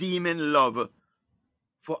redeeming love.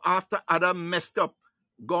 For after Adam messed up,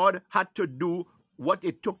 God had to do what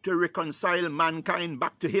it took to reconcile mankind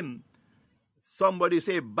back to him. Somebody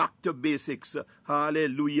say back to basics.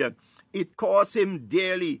 Hallelujah. It cost him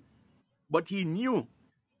dearly, but he knew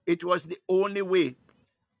it was the only way.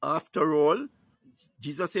 After all,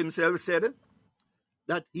 Jesus himself said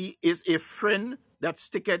that he is a friend that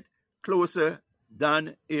sticketh closer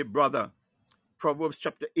than a brother. Proverbs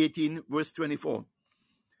chapter 18, verse 24.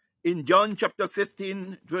 In John chapter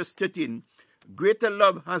 15, verse 13, greater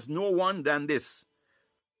love has no one than this,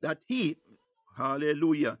 that he,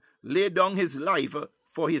 hallelujah, lay down his life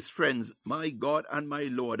for his friends. My God and my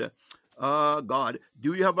Lord. God,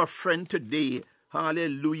 do you have a friend today?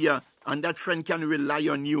 Hallelujah. And that friend can rely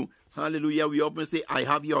on you. Hallelujah. We often say, I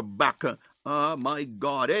have your back. My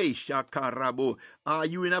God. Hey, Shakarabo. Are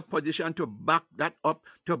you in a position to back that up,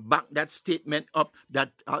 to back that statement up,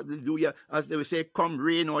 that, hallelujah, as they will say, come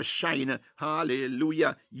rain or shine,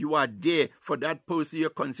 hallelujah, you are there for that person you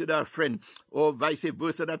consider a friend, or vice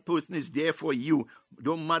versa, that person is there for you,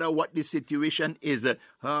 don't matter what the situation is.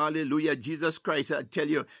 Hallelujah. Jesus Christ, I tell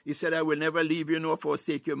you, he said, I will never leave you nor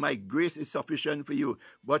forsake you. My grace is sufficient for you.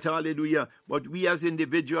 But hallelujah, but we as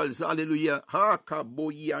individuals, hallelujah,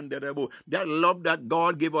 that love that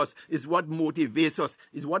God gave us is what motivates us,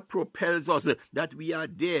 is what propels us, that we are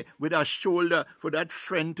there with a shoulder for that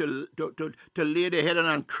friend to lay their head on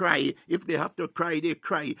and cry. If they have to cry, they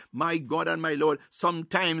cry. My God and my Lord,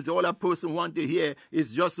 sometimes all a person wants to hear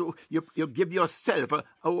is just you give yourself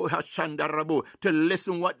yourself, to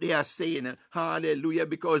listen what they are saying. Hallelujah.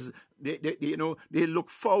 Because they look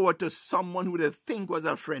forward to someone who they think was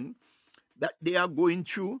a friend that they are going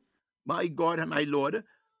through, my God and my Lord,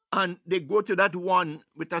 and they go to that one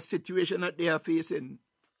with a situation that they are facing.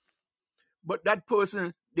 But that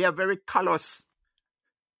person, they are very callous.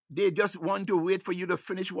 They just want to wait for you to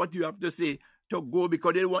finish what you have to say to go,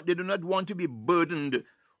 because they do not want to be burdened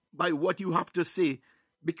by what you have to say.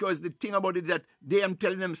 Because the thing about it is that they are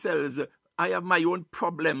telling themselves, I have my own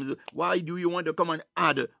problems. Why do you want to come and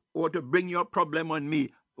add or to bring your problem on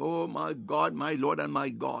me? Oh my God, my Lord and my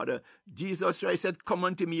God. Jesus Christ said, come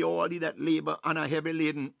unto me, all ye that labor and are heavy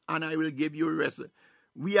laden, and I will give you rest.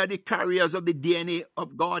 We are the carriers of the DNA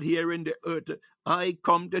of God here in the earth. I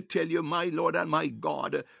come to tell you, my Lord and my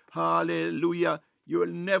God, hallelujah, you will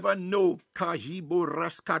never know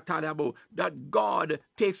that God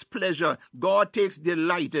takes pleasure, God takes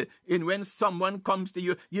delight in when someone comes to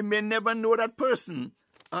you. You may never know that person.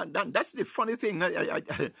 That's the funny thing.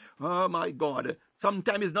 Oh my God.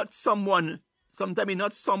 Sometimes it's not someone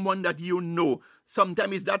that you know.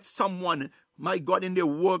 Sometimes it's that someone, my God, in the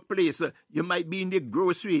workplace. You might be in the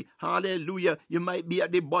grocery. Hallelujah. You might be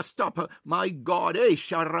at the bus stop. My God. Hey,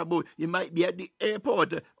 Sharabu. You might be at the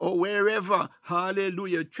airport or wherever.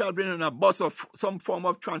 Hallelujah. Traveling on a bus or some form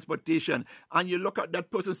of transportation. And you look at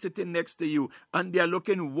that person sitting next to you and they are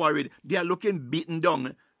looking worried. They are looking beaten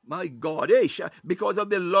down. My God, because of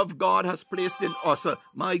the love God has placed in us,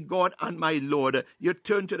 my God and my Lord. You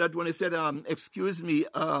turn to that one and said, excuse me,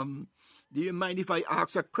 do you mind if I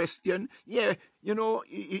ask a question? Yeah,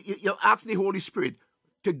 you ask the Holy Spirit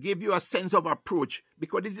to give you a sense of approach,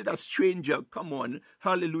 because this is a stranger. Come on,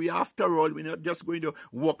 hallelujah. After all, we're not just going to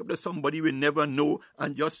walk up to somebody we never know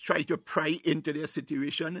and just try to pry into their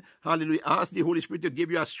situation. Hallelujah. Ask the Holy Spirit to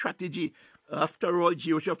give you a strategy. After all,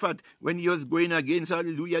 Jehoshaphat, when he was going against,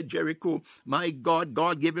 hallelujah, Jericho, my God,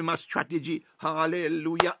 God gave him a strategy.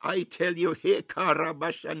 Hallelujah. I tell you, hey,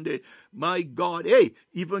 Karabashande, my God, hey,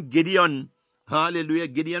 even Gideon, hallelujah,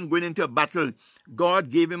 Gideon going into a battle, God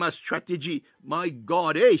gave him a strategy. My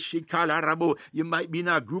God, hey, Shikalarabo, you might be in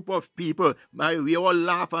a group of people, we all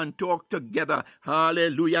laugh and talk together.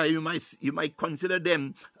 Hallelujah. You might consider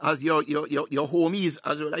them as your homies,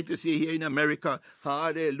 as we like to say here in America.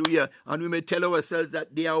 Hallelujah. And we may tell ourselves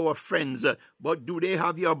that they are our friends, but do they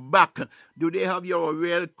have your back? Do they have your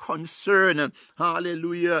real concern?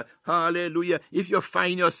 Hallelujah. Hallelujah. If you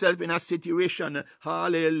find yourself in a situation,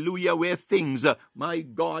 hallelujah, where things, my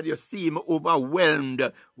God, you seem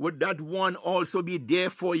overwhelmed, would that one also be there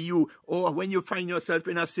for you? Or when you find yourself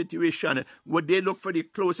in a situation, would they look for the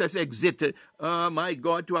closest exit, my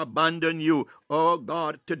God, to abandon you? Oh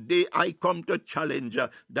God, today I come to challenge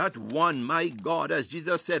that one, my God, as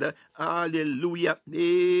Jesus said, hallelujah,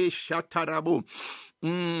 Shatarabu.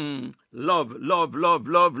 Love.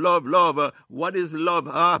 What is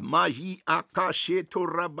love? Mahi akashe to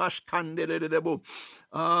rabash kandelebo.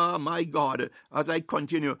 My God, as I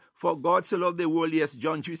continue, for God so loved the world, yes,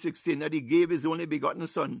 John 3:16, that he gave his only begotten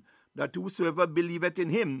Son, that whosoever believeth in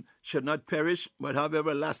him should not perish, but have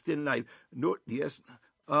everlasting life. No, yes.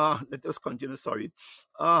 Let us continue, sorry.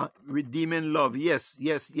 Redeeming love. Yes.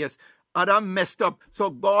 Adam messed up, so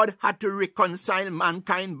God had to reconcile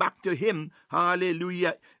mankind back to him.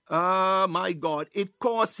 Hallelujah. My God, it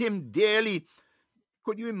cost him dearly.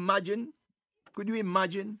 Could you imagine?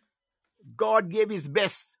 God gave his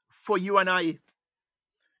best for you and I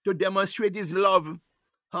to demonstrate his love.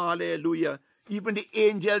 Hallelujah. Even the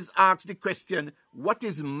angels asked the question, what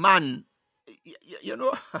is man?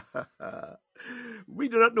 We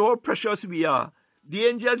do not know how precious we are. The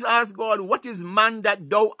angels asked God, what is man that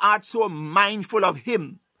thou art so mindful of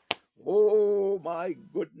him? Oh my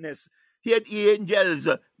goodness. Here the angels,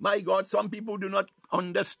 my God, some people do not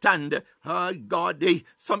understand. God,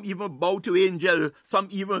 some even bow to angels, some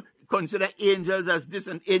even consider angels as this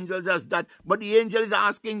and angels as that. But the angel is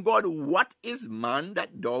asking God, what is man that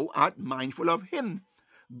thou art mindful of him?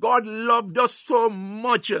 God loved us so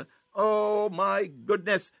much. Oh my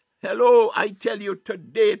goodness. Hello, I tell you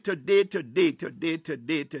today.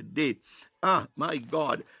 My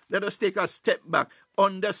God, let us take a step back.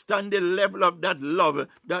 Understand the level of that love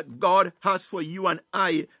that God has for you and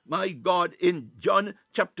I. My God, in John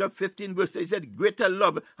chapter 15 verse 8, he said, greater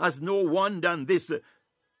love has no one than this,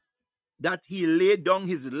 that he laid down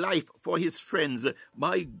his life for his friends.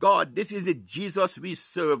 My God, this is the Jesus we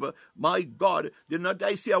serve. My God, did not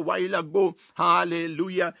I say a while ago,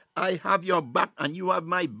 hallelujah, I have your back and you have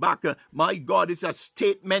my back. My God, it's a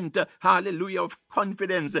statement, hallelujah, of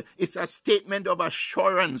confidence. It's a statement of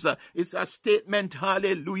assurance. It's a statement,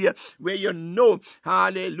 hallelujah, where you know,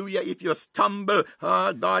 hallelujah, if you stumble,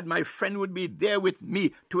 God, my friend would be there with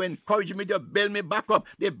me to encourage me, to build me back up.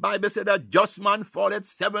 The Bible said a just man falleth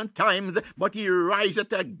 7 times, but he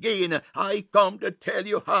riseth again. I come to tell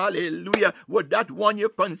you, hallelujah, would that one you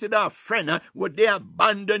consider a friend, would they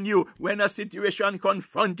abandon you when a situation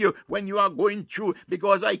confronts you, when you are going through?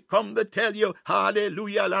 Because I come to tell you,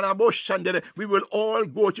 hallelujah, we will all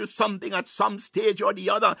go through something at some stage or the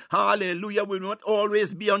other. Hallelujah, we will not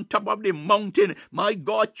always be on top of the mountain. My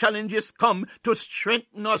God, challenges come to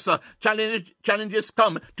strengthen us. Challenges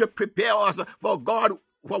come to prepare us for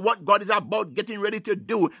what God is about getting ready to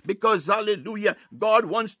do, because hallelujah, God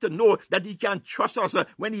wants to know that he can trust us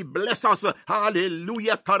when he bless us.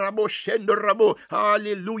 Hallelujah,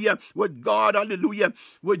 hallelujah, with God, hallelujah,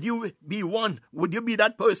 would you be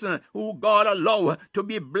that person who God allow to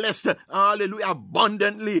be blessed, hallelujah,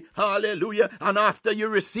 abundantly, hallelujah, and after you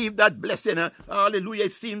receive that blessing, hallelujah,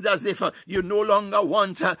 it seems as if you no longer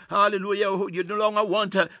want, hallelujah,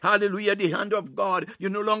 the hand of God, you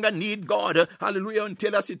no longer need God, hallelujah,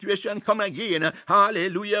 until a situation come again,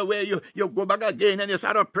 hallelujah, where you go back again and you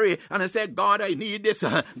start to pray and you say, God, I need this,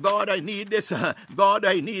 God, I need this, God,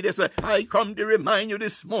 I need this. I come to remind you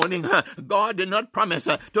this morning, God did not promise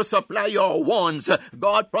to supply your wants.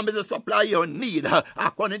 God promised to supply your need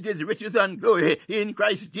according to his riches and glory in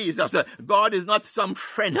Christ Jesus. God is not some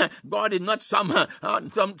friend. God is not some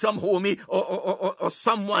homie or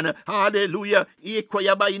someone, hallelujah,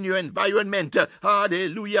 in your environment,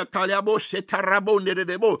 hallelujah,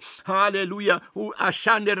 hallelujah, who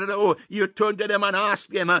you turn to them and ask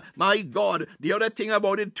them, my God. The other thing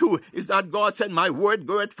about it too is that God said, my word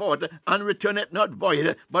goeth forth and returneth not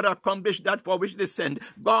void, but accomplish that for which they sent.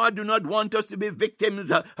 God do not want us to be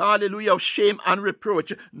victims, hallelujah, of shame and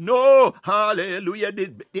reproach. No, hallelujah,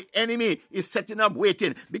 the enemy is setting up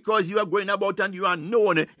waiting, because you are going about and you are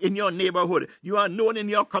known in your neighborhood, you are known in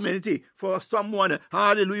your community for someone,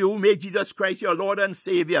 hallelujah, who made Jesus Christ your Lord and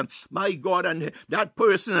Savior. My God, and that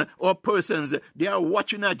person or persons, they are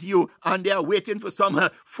watching at you and they are waiting for some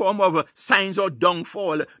form of signs or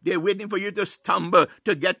downfall. They're waiting for you to stumble,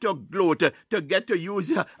 to get to gloat, to get to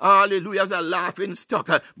use, hallelujah, as a laughing stock.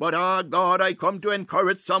 But God, I come to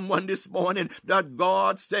encourage someone this morning that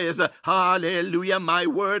God says, hallelujah, my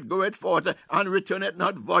word goeth forth and returneth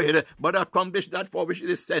not void, but accomplish that for which it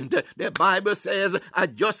is sent. The Bible says, a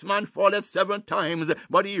just man falleth 7 times,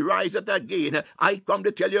 but he riseth again. I come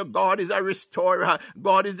to tell you, God is a restorer.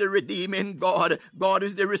 God is the redeeming God. God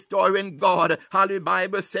is the restoring God. Hallelujah.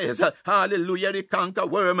 Bible says, hallelujah, the canker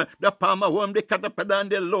worm, the palmer worm, the caterpillar,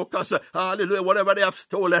 and the locust, hallelujah, whatever they have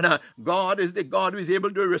stolen, God is the God who is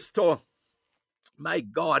able to restore. My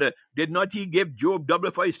God, did not he give Job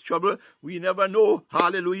double for his trouble? We never know.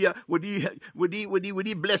 Hallelujah. Would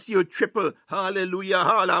he bless you triple? Hallelujah.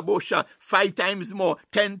 Hallelujah. 5 times more,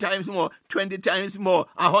 10 times more, 20 times more,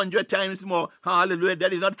 100 times more. Hallelujah.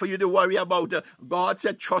 That is not for you to worry about. God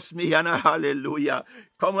said, trust me, and hallelujah.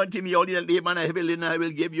 Come unto me, all ye labor and heavy laden, and I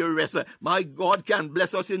will give you rest. My God can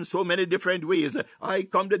bless us in so many different ways. I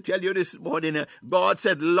come to tell you this morning, God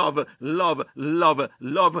said, love, love, love,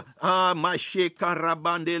 love. My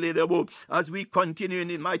shekarabandele. As we continue in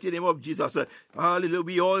the mighty name of Jesus, hallelujah,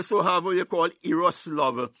 we also have what we call eros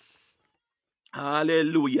love.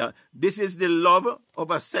 Hallelujah. This is the love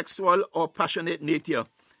of a sexual or passionate nature.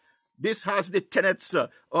 This has the tenets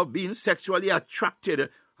of being sexually attracted,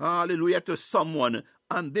 hallelujah, to someone.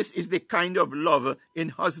 And this is the kind of love in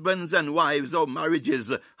husbands and wives or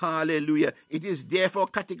marriages. Hallelujah. It is therefore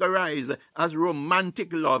categorized as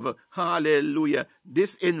romantic love. Hallelujah.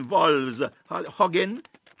 This involves hugging,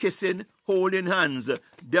 kissing, holding hands,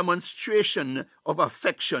 demonstration of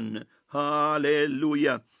affection.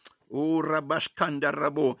 Hallelujah. Oh, Rabashkanda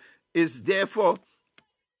Rabo. Is there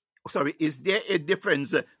a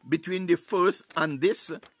difference between the first and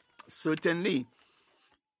this? Certainly.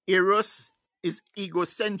 Eros is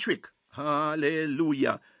egocentric.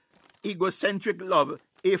 Hallelujah. Egocentric love,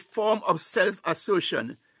 a form of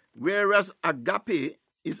self-assertion, whereas agape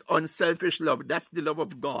is unselfish love. That's the love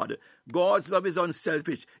of God. God's love is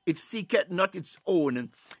unselfish. It seeketh not its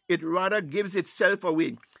own. It rather gives itself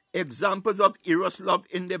away. Examples of eros love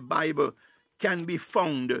in the Bible can be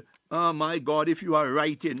found. Oh my God, if you are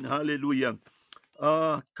writing, hallelujah.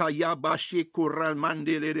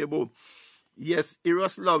 Yes,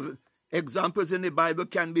 eros love. Examples in the Bible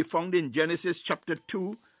can be found in Genesis chapter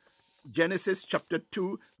 2,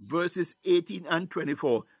 verses 18 and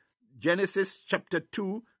 24. Genesis chapter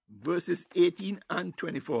 2, verses 18 and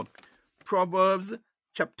 24. Proverbs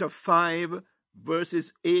chapter 5,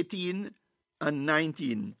 verses 18 and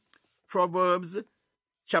 19. Proverbs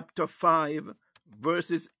chapter 5,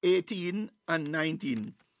 verses 18 and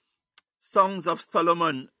 19. Songs of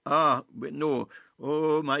Solomon. We know.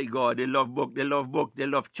 Oh my God, the love book, the love book, the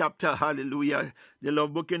love chapter. Hallelujah. The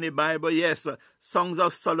love book in the Bible, yes. Songs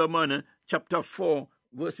of Solomon, chapter 4,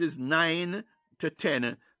 verses 9 to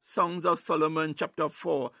 10. Songs of Solomon, chapter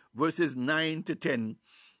 4, verses 9 to 10.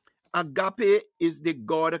 Agape is the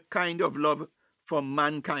God kind of love for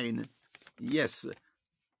mankind. Yes,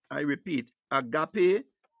 I repeat, agape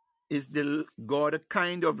is the God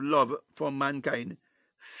kind of love for mankind.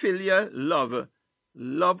 Filial love,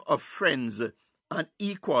 love of friends and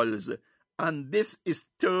equals, and this is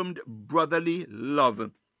termed brotherly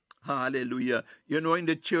love. Hallelujah. You know, in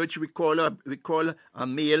the church we call a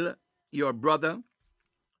male your brother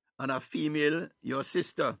and a female your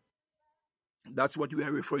sister. That's what we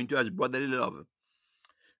are referring to as brotherly love.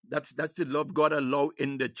 That's the love God allowed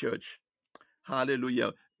in the church.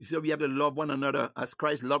 Hallelujah. So we have to love one another as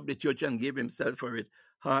Christ loved the church and gave himself for it.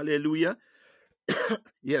 Hallelujah.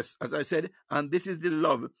 Yes, as I said, and this is the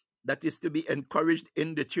love that is to be encouraged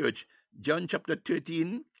in the church. John chapter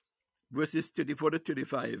 13, verses 34 to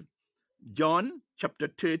 35. John chapter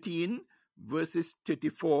 13, verses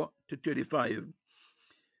 34 to 35.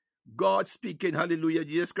 God speaking, hallelujah.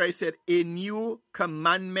 Jesus Christ said, a new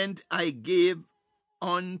commandment I gave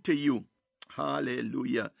unto you.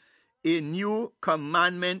 Hallelujah. A new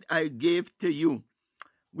commandment I gave to you,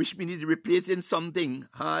 which means replacing something.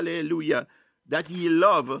 Hallelujah. That ye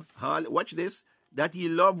love, watch this, that ye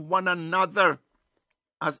love one another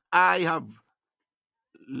as I have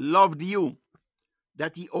loved you,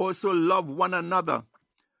 that ye also love one another.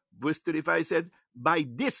 Verse 35 says, by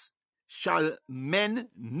this shall men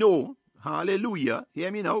know, hallelujah,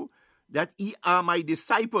 hear me now, that ye are my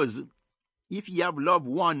disciples, if ye have loved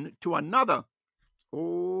one to another.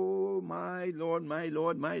 Oh, my Lord, my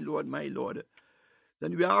Lord, my Lord, my Lord.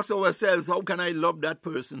 Then we ask ourselves, how can I love that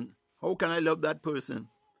person? How can I love that person?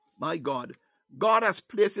 My God. God has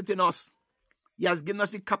placed it in us. He has given us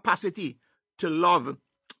the capacity to love.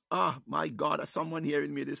 My God, someone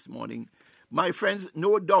hearing me this morning. My friends,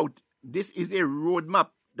 no doubt, this is a roadmap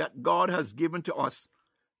that God has given to us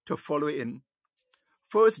to follow in.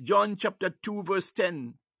 1 John chapter 2, verse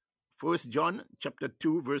 10. 1 John chapter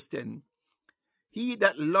 2, verse 10. He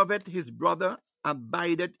that loveth his brother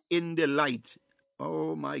abideth in the light.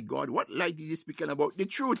 Oh my God, what light is he speaking about? The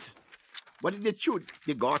truth. What is the truth?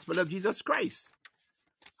 The gospel of Jesus Christ.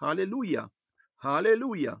 Hallelujah.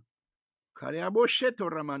 Hallelujah.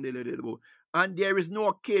 And there is no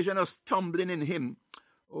occasion of stumbling in him.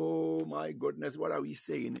 Oh my goodness, what are we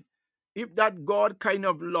saying? If that God kind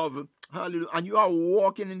of love, hallelujah, and you are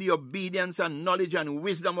walking in the obedience and knowledge and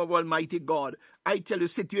wisdom of Almighty God, I tell you,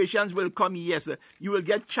 situations will come, yes. You will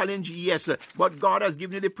get challenged, yes. But God has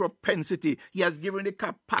given you the propensity. He has given you the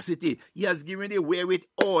capacity. He has given you the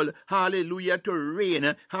wherewithal, hallelujah, to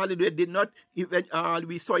reign. Hallelujah. Did not,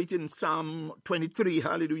 we saw it in Psalm 23,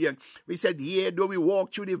 hallelujah. We said, yea, though we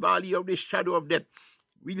walk through the valley of the shadow of death,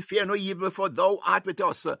 we'll fear no evil, for thou art with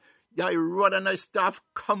us. Thy rod and thy staff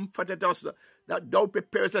comforted us, that thou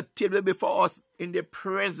preparest a table before us in the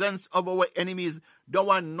presence of our enemies. Thou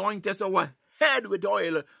anointest our head with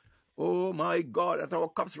oil. Oh my God, that our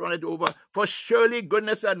cups runneth over. For surely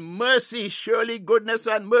goodness and mercy, surely goodness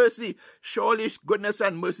and mercy, surely goodness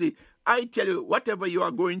and mercy. I tell you, whatever you are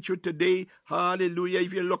going through today, hallelujah,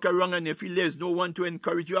 if you look around and you feel there's no one to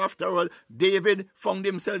encourage you, after all, David found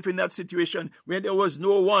himself in that situation where there was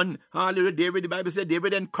no one. Hallelujah, David, the Bible said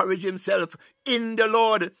David encouraged himself in the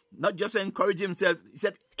Lord. Not just encourage himself, he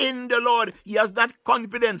said in the Lord. He has that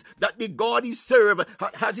confidence that the God he serves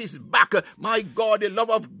has his back. My God, the love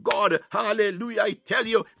of God, hallelujah, I tell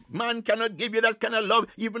you, man cannot give you that kind of love,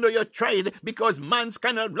 even though you tried, because man's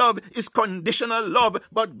kind of love is conditional love,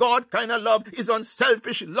 but God kind of love is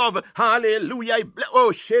unselfish love. Hallelujah.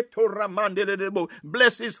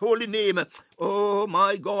 Bless his holy name. Oh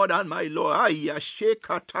my God and my Lord.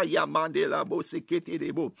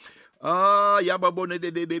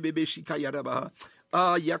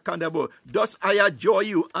 Thus I adjure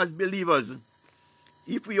you as believers,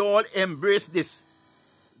 if we all embrace this,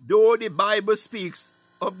 though the Bible speaks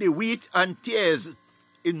of the wheat and tares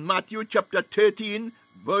in Matthew chapter 13,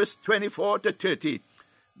 verse 24 to 30.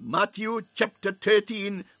 Matthew chapter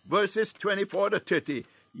 13, verses 24 to 30.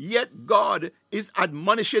 Yet God is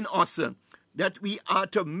admonishing us that we are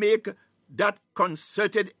to make that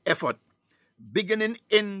concerted effort, beginning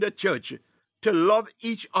in the church, to love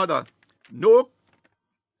each other. No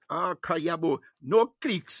Kayabo. No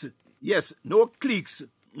cliques. Yes, no cliques.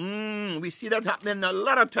 We see that happening a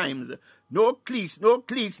lot of times. No cliques, no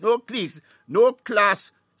cliques, no cliques. No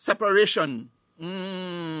class separation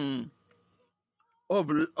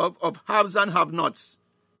of haves and have-nots.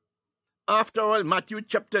 After all, Matthew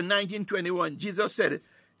chapter 19:21, Jesus said,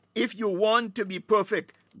 if you want to be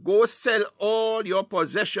perfect, go sell all your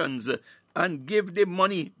possessions and give the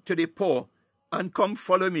money to the poor and come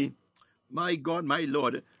follow me. My God, my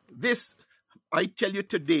Lord, this I tell you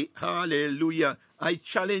today, hallelujah, I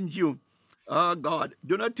challenge you. God,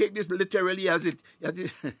 do not take this literally as it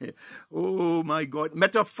oh my God,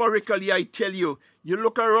 metaphorically I tell you, you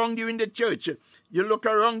look around you in the church, you look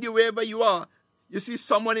around you wherever you are, you see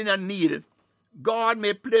someone in a need. God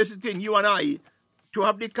may place it in you and I to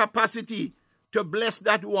have the capacity to bless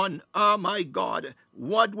that one. Oh my God,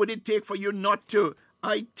 what would it take for you not to?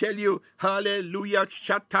 I tell you, hallelujah,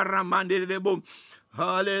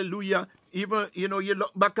 hallelujah. Even, you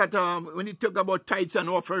look back at when he talk about tithes and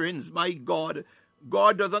offerings, my God,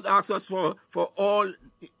 God doesn't ask us for all.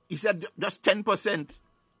 He said just 10%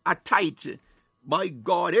 a tithe. My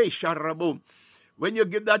God, Sharabu. When you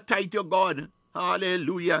give that tithe to God,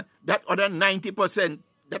 hallelujah, that other 90%,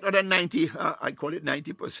 that other 90, I call it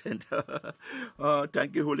 90%.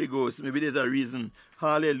 Thank you, Holy Ghost. Maybe there's a reason.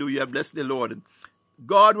 Hallelujah, bless the Lord.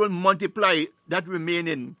 God will multiply that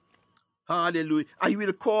remaining. Hallelujah. I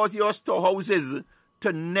will cause your storehouses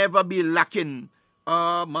to never be lacking.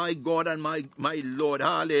 My God and my Lord.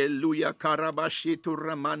 Hallelujah.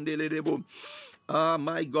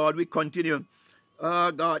 My God, we continue.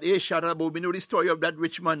 God, we know the story of that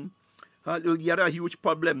rich man. Hallelujah. He had a huge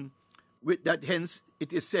problem with that. Hence,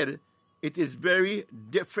 it is said, it is very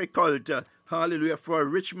difficult, hallelujah, for a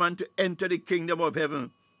rich man to enter the kingdom of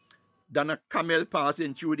heaven than a camel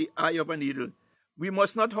passing through the eye of a needle. We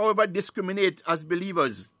must not, however, discriminate as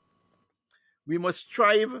believers. We must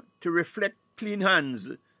strive to reflect clean hands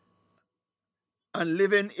and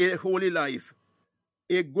living a holy life,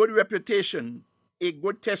 a good reputation, a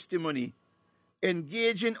good testimony,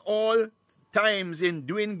 engaging all times in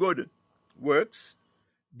doing good works,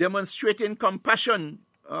 demonstrating compassion.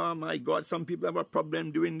 Oh my God, some people have a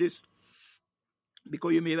problem doing this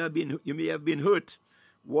because you may have been hurt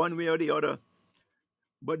one way or the other.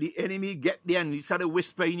 But the enemy get there and he started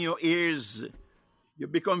whispering in your ears. You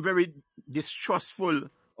become very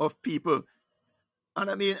distrustful of people.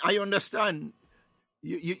 And I mean, I understand.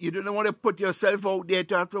 You don't want to put yourself out there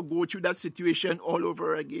to have to go through that situation all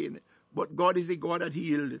over again. But God is the God that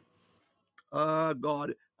healed.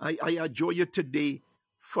 God, I adjure you today.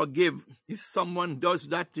 Forgive. If someone does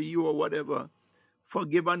that to you or whatever,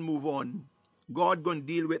 forgive and move on. God going to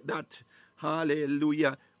deal with that.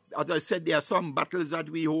 Hallelujah. As I said, there are some battles that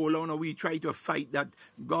we hold on or we try to fight that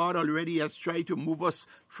God already has tried to move us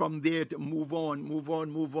from there to move on.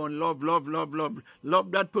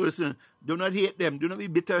 Love that person. Do not hate them. Do not be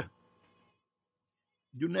bitter.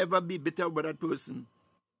 Do never be bitter with that person.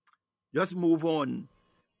 Just move on.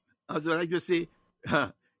 As I like to say,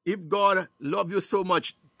 if God loved you so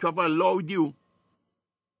much to have allowed you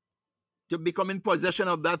to become in possession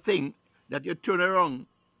of that thing, that you turn around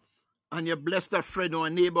and you bless that friend or a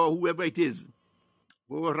neighbor or whoever it is,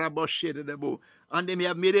 and they may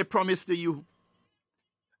have made a promise to you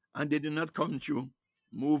and they did not come true.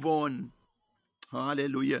 Move on.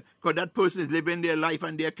 Hallelujah. Because that person is living their life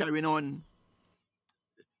and they're carrying on.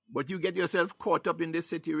 But you get yourself caught up in this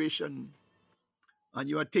situation and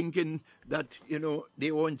you are thinking that,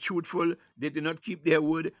 they weren't truthful, they did not keep their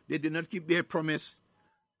word, they did not keep their promise,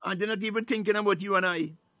 and they're not even thinking about you and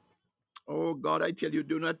I. Oh God, I tell you,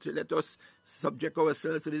 do not let us subject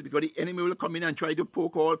ourselves to this, because the enemy will come in and try to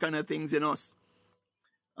poke all kind of things in us.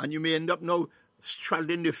 And you may end up now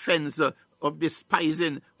straddling the fence of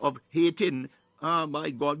despising, of hating. Oh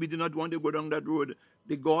my God, we do not want to go down that road.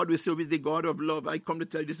 The God we serve is the God of love. I come to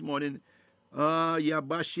tell you this morning. So that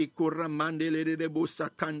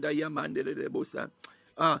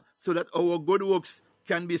our good works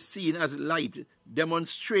can be seen as light,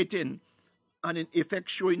 demonstrating and in effect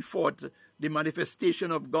showing forth the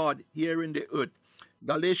manifestation of God here in the earth.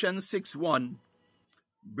 Galatians 6:1.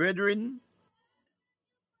 Brethren,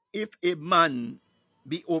 if a man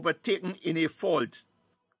be overtaken in a fault,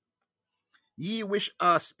 ye which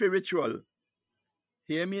are spiritual,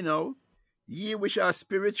 hear me now, ye which are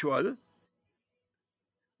spiritual,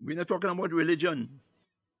 we're not talking about religion,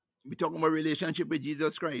 we're talking about relationship with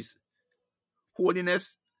Jesus Christ.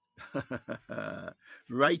 Holiness,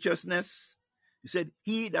 righteousness. He said,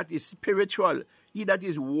 he that is spiritual, he that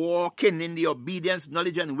is walking in the obedience,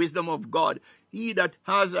 knowledge, and wisdom of God, he that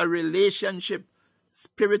has a relationship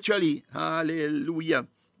spiritually, hallelujah,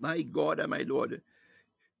 my God and my Lord.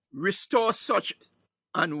 Restore such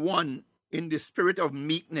an one in the spirit of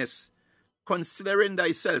meekness, considering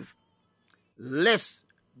thyself, lest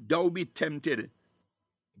thou be tempted.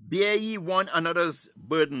 Bear ye one another's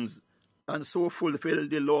burdens, and so fulfill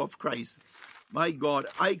the law of Christ. My God,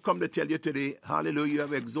 I come to tell you today, hallelujah, you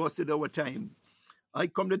have exhausted our time. I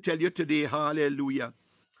come to tell you today, hallelujah,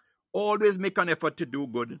 always make an effort to do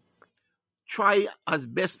good. Try as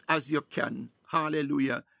best as you can.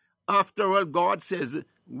 Hallelujah. After all, God says,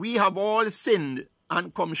 we have all sinned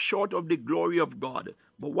and come short of the glory of God.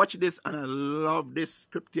 But watch this, and I love this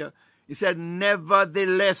scripture. He said,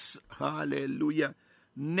 nevertheless, hallelujah,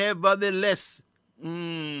 nevertheless,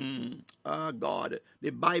 God, the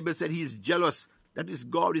Bible said he's jealous. That is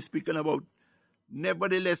God is speaking about.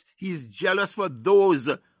 Nevertheless, he's jealous for those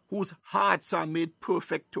whose hearts are made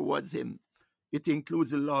perfect towards him. It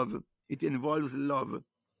includes love. It involves love.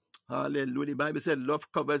 Hallelujah. The Bible said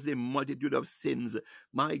love covers the multitude of sins.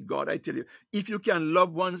 My God, I tell you, if you can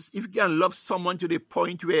love if you can love someone to the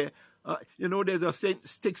point where, there's a saying,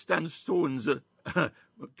 sticks and stones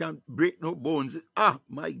can't break no bones.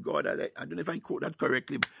 My God, I don't know if I quote that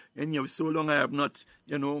correctly. Anyhow, so long I have not,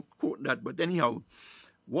 quote that. But anyhow,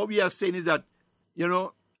 what we are saying is that,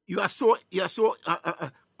 you are so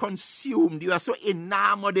consumed, you are so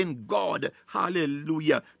enamored in God,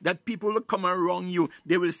 hallelujah, that people will come around you,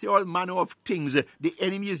 they will say all manner of things. The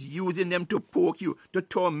enemy is using them to poke you, to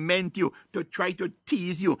torment you, to try to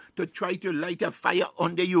tease you, to try to light a fire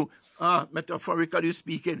under you. Metaphorically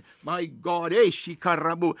speaking, my God,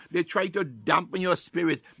 shikarabu. They try to dampen your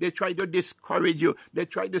spirit. They try to discourage you. They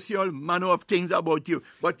try to say all manner of things about you.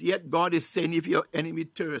 But yet God is saying, if your enemy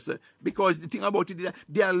thirsts, because the thing about it is that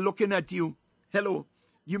they are looking at you. Hello.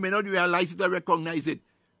 You may not realize it or recognize it.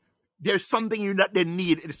 There's something in you that they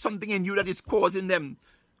need. It's something in you that is causing them.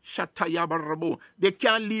 They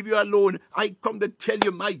can't leave you alone. I come to tell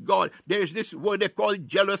you, my God, there's this word they call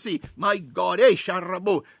jealousy. My God,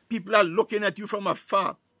 people are looking at you from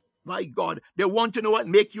afar. My God, they want to know what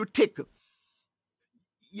make you tick.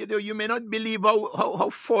 You may not believe how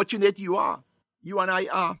fortunate you are. You and I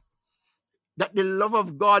are. That the love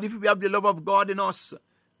of God, if we have the love of God in us,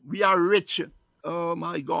 we are rich. Oh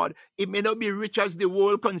my God. It may not be rich as the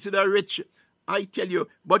world consider rich. I tell you,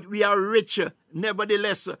 but we are rich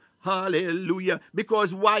nevertheless. Hallelujah.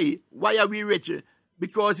 Because why? Why are we rich?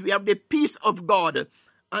 Because we have the peace of God.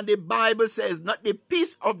 And the Bible says, not the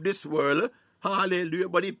peace of this world, hallelujah,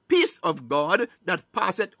 but the peace of God that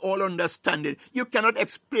passeth all understanding. You cannot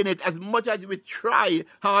explain it as much as we try,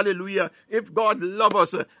 hallelujah. If God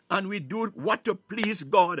loves us and we do what to please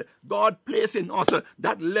God, God places in us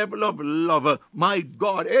that level of love. My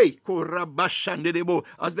God, as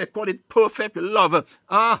they call it, perfect love.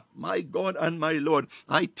 My God and my Lord,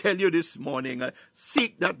 I tell you this morning,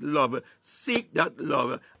 seek that love, seek that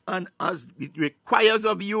love. And as it requires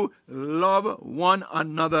of you, love one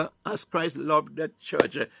another as Christ loved the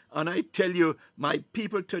church. And I tell you, my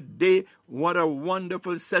people, today, what a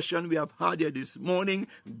wonderful session we have had here this morning.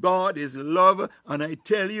 God is love. And I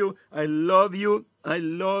tell you, I love you. I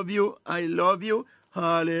love you. I love you.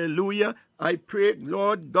 Hallelujah. I pray,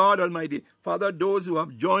 Lord God Almighty, Father, those who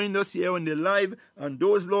have joined us here on the live, and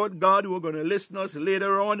those, Lord God, who are going to listen to us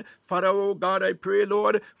later on, Father, oh God, I pray,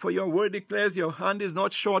 Lord, for your word declares your hand is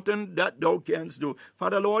not shortened, that thou canst do.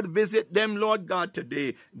 Father, Lord, visit them, Lord God,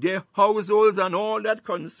 today, their households and all that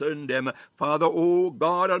concern them. Father, oh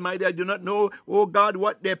God Almighty, I do not know, oh God,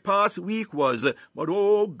 what their past week was, but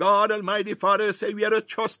oh God Almighty, Father, say we are to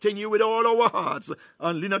trust in you with all our hearts,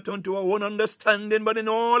 and lean not unto our own understanding, but in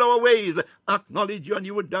all our ways, acknowledge you and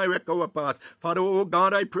you would direct our path. Father, oh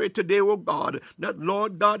God, I pray today, oh God, that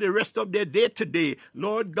Lord God, the rest of their day today,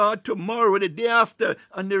 Lord God, tomorrow, the day after,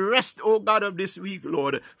 and the rest, oh God, of this week,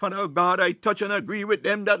 Lord. Father, oh God, I touch and agree with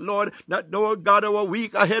them that, Lord, that, Lord God, our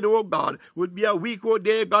week ahead, oh God, would be a week, oh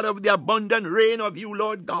day, God, of the abundant rain of you,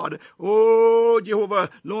 Lord God. Oh, Jehovah,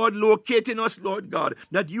 Lord, locating us, Lord God,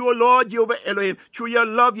 that you, oh Lord, Jehovah Elohim, through your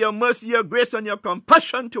love, your mercy, your grace, and your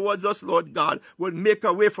compassion towards us, Lord God, would make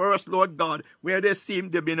a way for us, Lord God, where there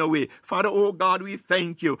seemed to be no way. Father, oh God, we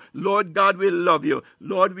thank you. Lord God, we love you.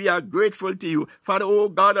 Lord, we are grateful to you. Father, oh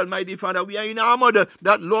God Almighty, Father, we are enamored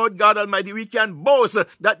that, Lord God Almighty, we can boast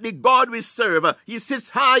that the God we serve, he sits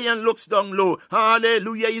high and looks down low.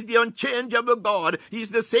 Hallelujah. He's the unchangeable God.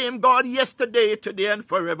 He's the same God yesterday, today, and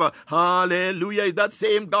forever. Hallelujah. He's that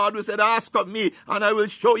same God who said, ask of me, and I will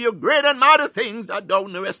show you great and mighty things that thou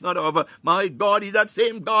knowest not of. My God, he's that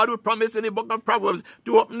same God who promised in the book of Proverbs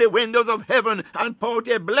to open the windows windows of heaven and pour out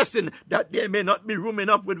a blessing that there may not be room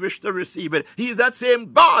enough with which to receive it. He is that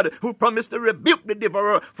same God who promised to rebuke the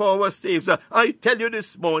devourer for our sakes. I tell you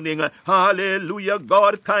this morning, hallelujah,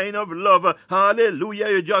 God kind of love, hallelujah,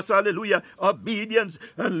 you just, hallelujah, obedience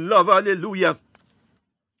and love, hallelujah.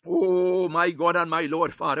 Oh, my God and my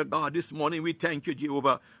Lord, Father God, this morning we thank you,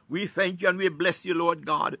 Jehovah. We thank you and we bless you, Lord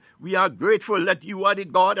God. We are grateful that you are the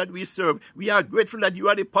God that we serve. We are grateful that you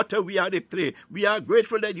are the potter, we are the clay. We are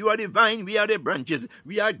grateful that you are the vine, we are the branches.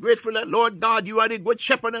 We are grateful that, Lord God, you are the good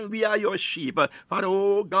shepherd and we are your sheep. Father,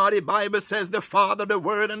 oh God, the Bible says the Father, the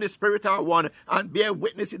Word, and the Spirit are one and bear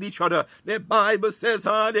witness with each other. The Bible says,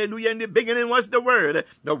 hallelujah, in the beginning was the Word.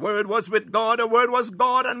 The Word was with God, the Word was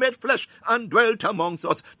God and made flesh and dwelt amongst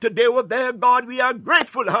us. Today, oh there, God, we are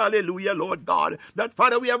grateful, hallelujah, Lord God, that,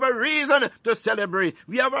 Father, we have a reason to celebrate.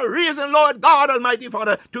 We have a reason, Lord God Almighty,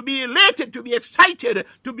 Father, to be elated, to be excited,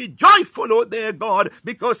 to be joyful, oh there, God,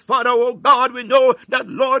 because, Father, oh God, we know that,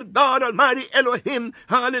 Lord God Almighty, Elohim,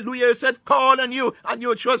 hallelujah, said, call on you, and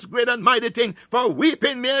you trust great and mighty thing, for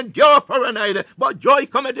weeping may endure for a night, but joy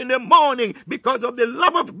cometh in the morning, because of the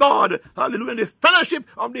love of God, hallelujah, and the fellowship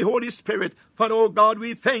of the Holy Spirit. Father, oh God,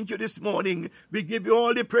 we thank you this morning. We give you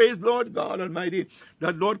all the praise, Lord God Almighty,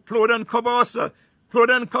 that, Lord, clothe and cover us, clothe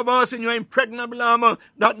and cover us in your impregnable armor,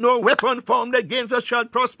 that no weapon formed against us shall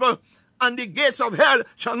prosper, and the gates of hell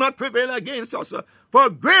shall not prevail against us. For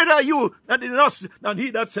greater are you that is in us than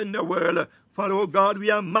he that's in the world. Father, oh God,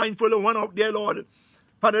 we are mindful of one out there, Lord.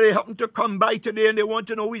 Father, they happen to come by today and they want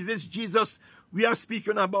to know who is this Jesus we are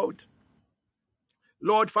speaking about.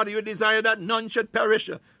 Lord, Father, you desire that none should perish,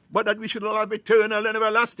 but that we should all have eternal and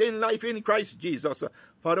everlasting life in Christ Jesus.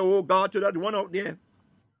 Father, oh God, to that one out there,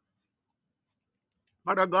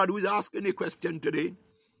 Father God, who is asking a question today.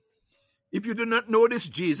 If you do not know this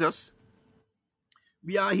Jesus,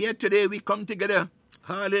 we are here today, we come together,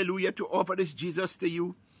 hallelujah, to offer this Jesus to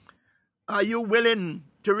you. Are you willing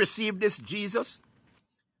to receive this Jesus?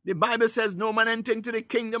 The Bible says no man enter into the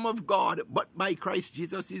kingdom of God, but by Christ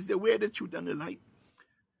Jesus is the way, the truth, and the light.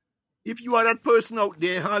 If you are that person out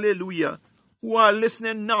there, hallelujah, who are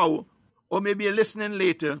listening now, or maybe listening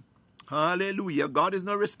later, hallelujah, God is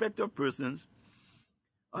no respecter of persons.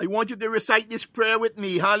 I want you to recite this prayer with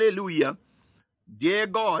me. Hallelujah. Dear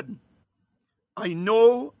God, I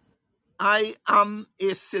know I am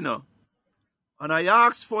a sinner, and I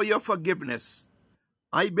ask for your forgiveness.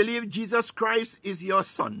 I believe Jesus Christ is your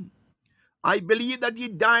Son. I believe that he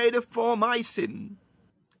died for my sin,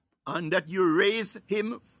 and that you raised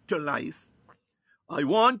him to life. I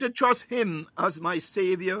want to trust him as my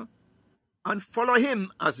Savior, and follow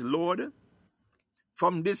him as Lord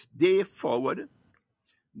from this day forward.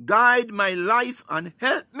 Guide my life and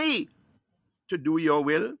help me to do your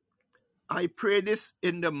will. I pray this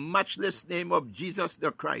in the matchless name of Jesus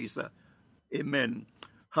the Christ. Amen.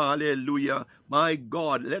 Hallelujah. My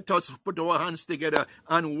God, let us put our hands together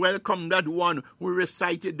and welcome that one who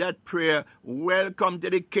recited that prayer. Welcome to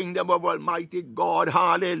the kingdom of Almighty God.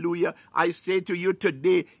 Hallelujah. I say to you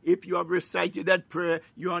today, if you have recited that prayer,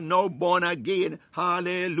 you are now born again.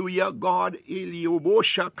 Hallelujah. God is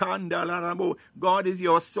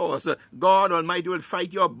your source. God Almighty will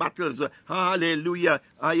fight your battles. Hallelujah.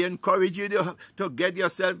 I encourage you to get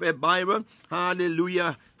yourself a Bible.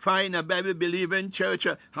 Hallelujah. Find a Bible-believing church,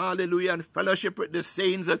 hallelujah, and fellowship with the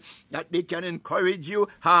saints, that they can encourage you,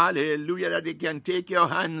 hallelujah, that they can take your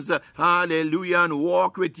hands, hallelujah, and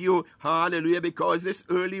walk with you, hallelujah, because this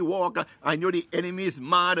early walk, I know the enemy is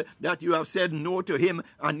mad that you have said no to him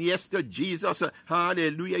and yes to Jesus,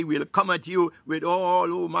 hallelujah. He will come at you with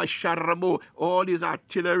all my sharabo, all his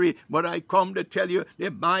artillery, but I come to tell you, the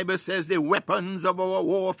Bible says the weapons of our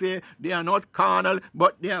warfare, they are not carnal,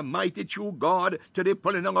 but they are mighty through God to the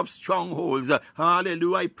pulling of strongholds.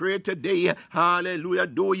 Hallelujah. I pray today, hallelujah,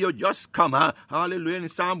 though you just come, hallelujah, in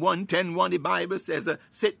Psalm 110:1, the Bible says,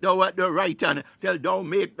 sit thou at the right hand till thou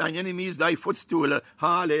make thine enemies thy footstool.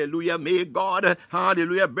 Hallelujah. May God,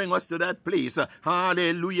 hallelujah, bring us to that place,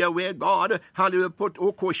 hallelujah, where God, hallelujah, put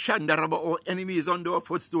our enemies under our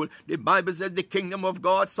footstool. The Bible says the kingdom of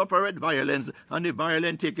God suffereth violence, and the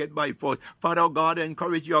violent take it by force. Father God,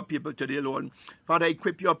 encourage your people today, Lord. Father,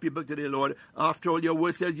 equip your people today, Lord. After all, your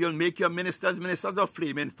word says you'll make your ministers of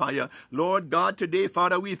flaming fire. Lord God, today,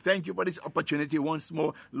 Father, we thank you for this opportunity once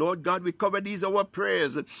more. Lord God, we cover these our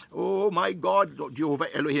prayers. Oh, my God,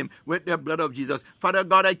 Jehovah Elohim, with the blood of Jesus. Father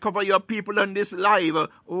God, I cover your people in this live.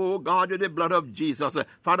 Oh, God, with the blood of Jesus.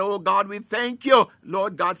 Father, oh, God, we thank you,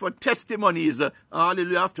 Lord God, for testimonies.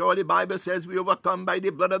 Hallelujah. After all, the Bible says we overcome by the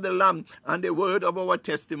blood of the Lamb and the word of our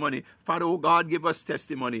testimony. Father, oh, God, give us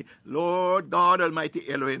testimony. Lord God, God Almighty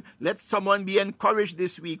Elohim. Let someone be encouraged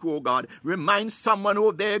this week, oh God. Remind someone,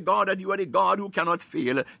 oh there, God, that you are the God who cannot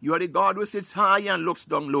fail. You are the God who sits high and looks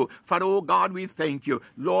down low. Father, oh God, we thank you.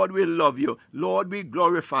 Lord, we love you. Lord, we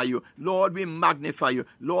glorify you. Lord, we magnify you.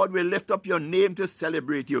 Lord, we lift up your name to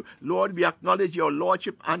celebrate you. Lord, we acknowledge your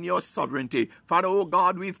lordship and your sovereignty. Father, oh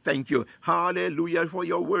God, we thank you. Hallelujah for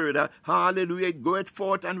your word. Hallelujah. It goeth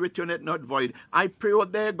forth and returneth not void. I pray, oh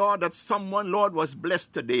there, God, that someone, Lord, was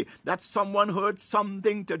blessed today. That someone heard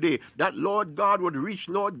something today. That, Lord God, would reach,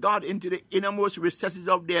 Lord God, into the innermost recesses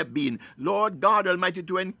of their being. Lord God Almighty,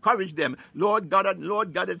 to encourage them. Lord God,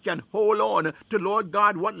 that can hold on to, Lord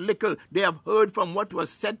God, what little they have heard from what was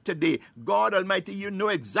said today. God Almighty, you know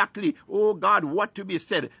exactly, oh God, what to be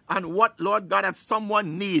said and what, Lord God, that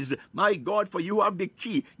someone needs. My God, for you have the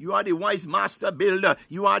key. You are the wise master builder.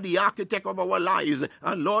 You are the architect of our lives.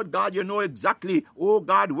 And Lord God, you know exactly, oh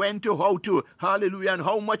God, when to, how to, hallelujah, and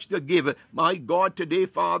how much to give. My God, today,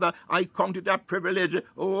 Father, I come to that privilege,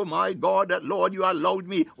 oh my God, that Lord, you allowed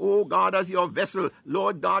me, oh God, as your vessel,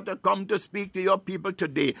 Lord God, to come to speak to your people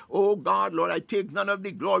today. Oh God, Lord, I take none of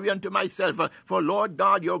the glory unto myself, for Lord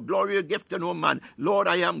God, your glory you give to no man. Lord,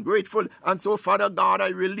 I am grateful, and so Father God, I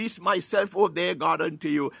release myself, oh there, God, unto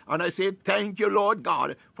you, and I say thank you, Lord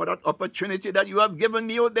God, for that opportunity that you have given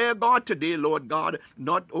me, oh there, God, today, Lord God.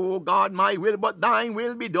 Not, oh God, my will, but thine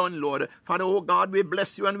will be done, Lord. Father, oh God, we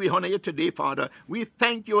bless you and we honor you today, Father. We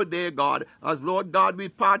thank you, oh there, God, as Lord God, we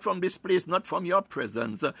part from this place, not from your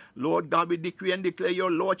presence. Lord God, we decree and declare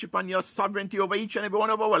your lordship and your sovereignty over each and every one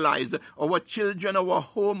of our lives, our children, our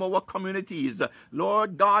home, our communities.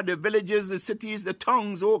 Lord God, the villages, the cities, the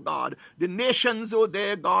towns, oh God, the nations, oh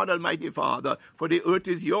there, God Almighty Father. For the earth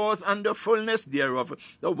is yours and the fullness thereof,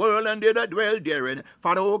 the world and they that dwell therein.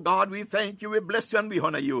 Father, oh God, we thank you, we bless you and we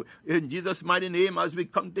honor you. In Jesus' mighty name, as we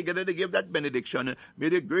come together to give that benediction, may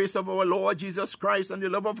the grace of our Lord Jesus Christ and the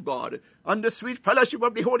love of God and the sweet fellowship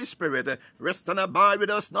of the Holy Spirit rest and abide with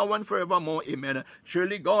us now and forevermore. Amen.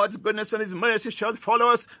 Surely God's goodness and his mercy shall follow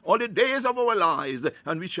us all the days of our lives,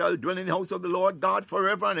 and we shall dwell in the house of the Lord God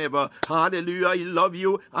forever and ever. Hallelujah. I love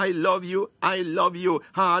you. I love you. I love you.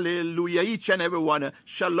 Hallelujah. Each and every one.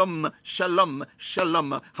 Shalom. Shalom.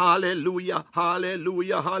 Shalom. Hallelujah.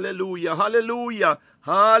 Hallelujah. Hallelujah. Hallelujah.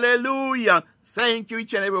 Hallelujah. Thank you,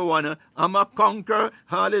 each and every one. I'm a conqueror.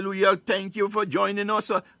 Hallelujah. Thank you for joining us.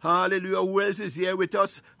 Hallelujah. Who else is here with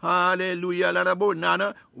us? Hallelujah.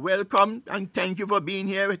 Nana. Welcome and thank you for being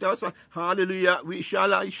here with us. Hallelujah. We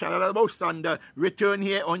shall return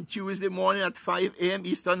here on Tuesday morning at 5 a.m.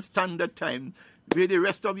 Eastern Standard Time. May the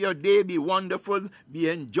rest of your day be wonderful, be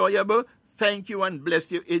enjoyable. Thank you and bless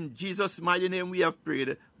you. In Jesus' mighty name we have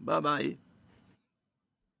prayed. Bye-bye.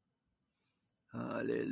 Hallelujah.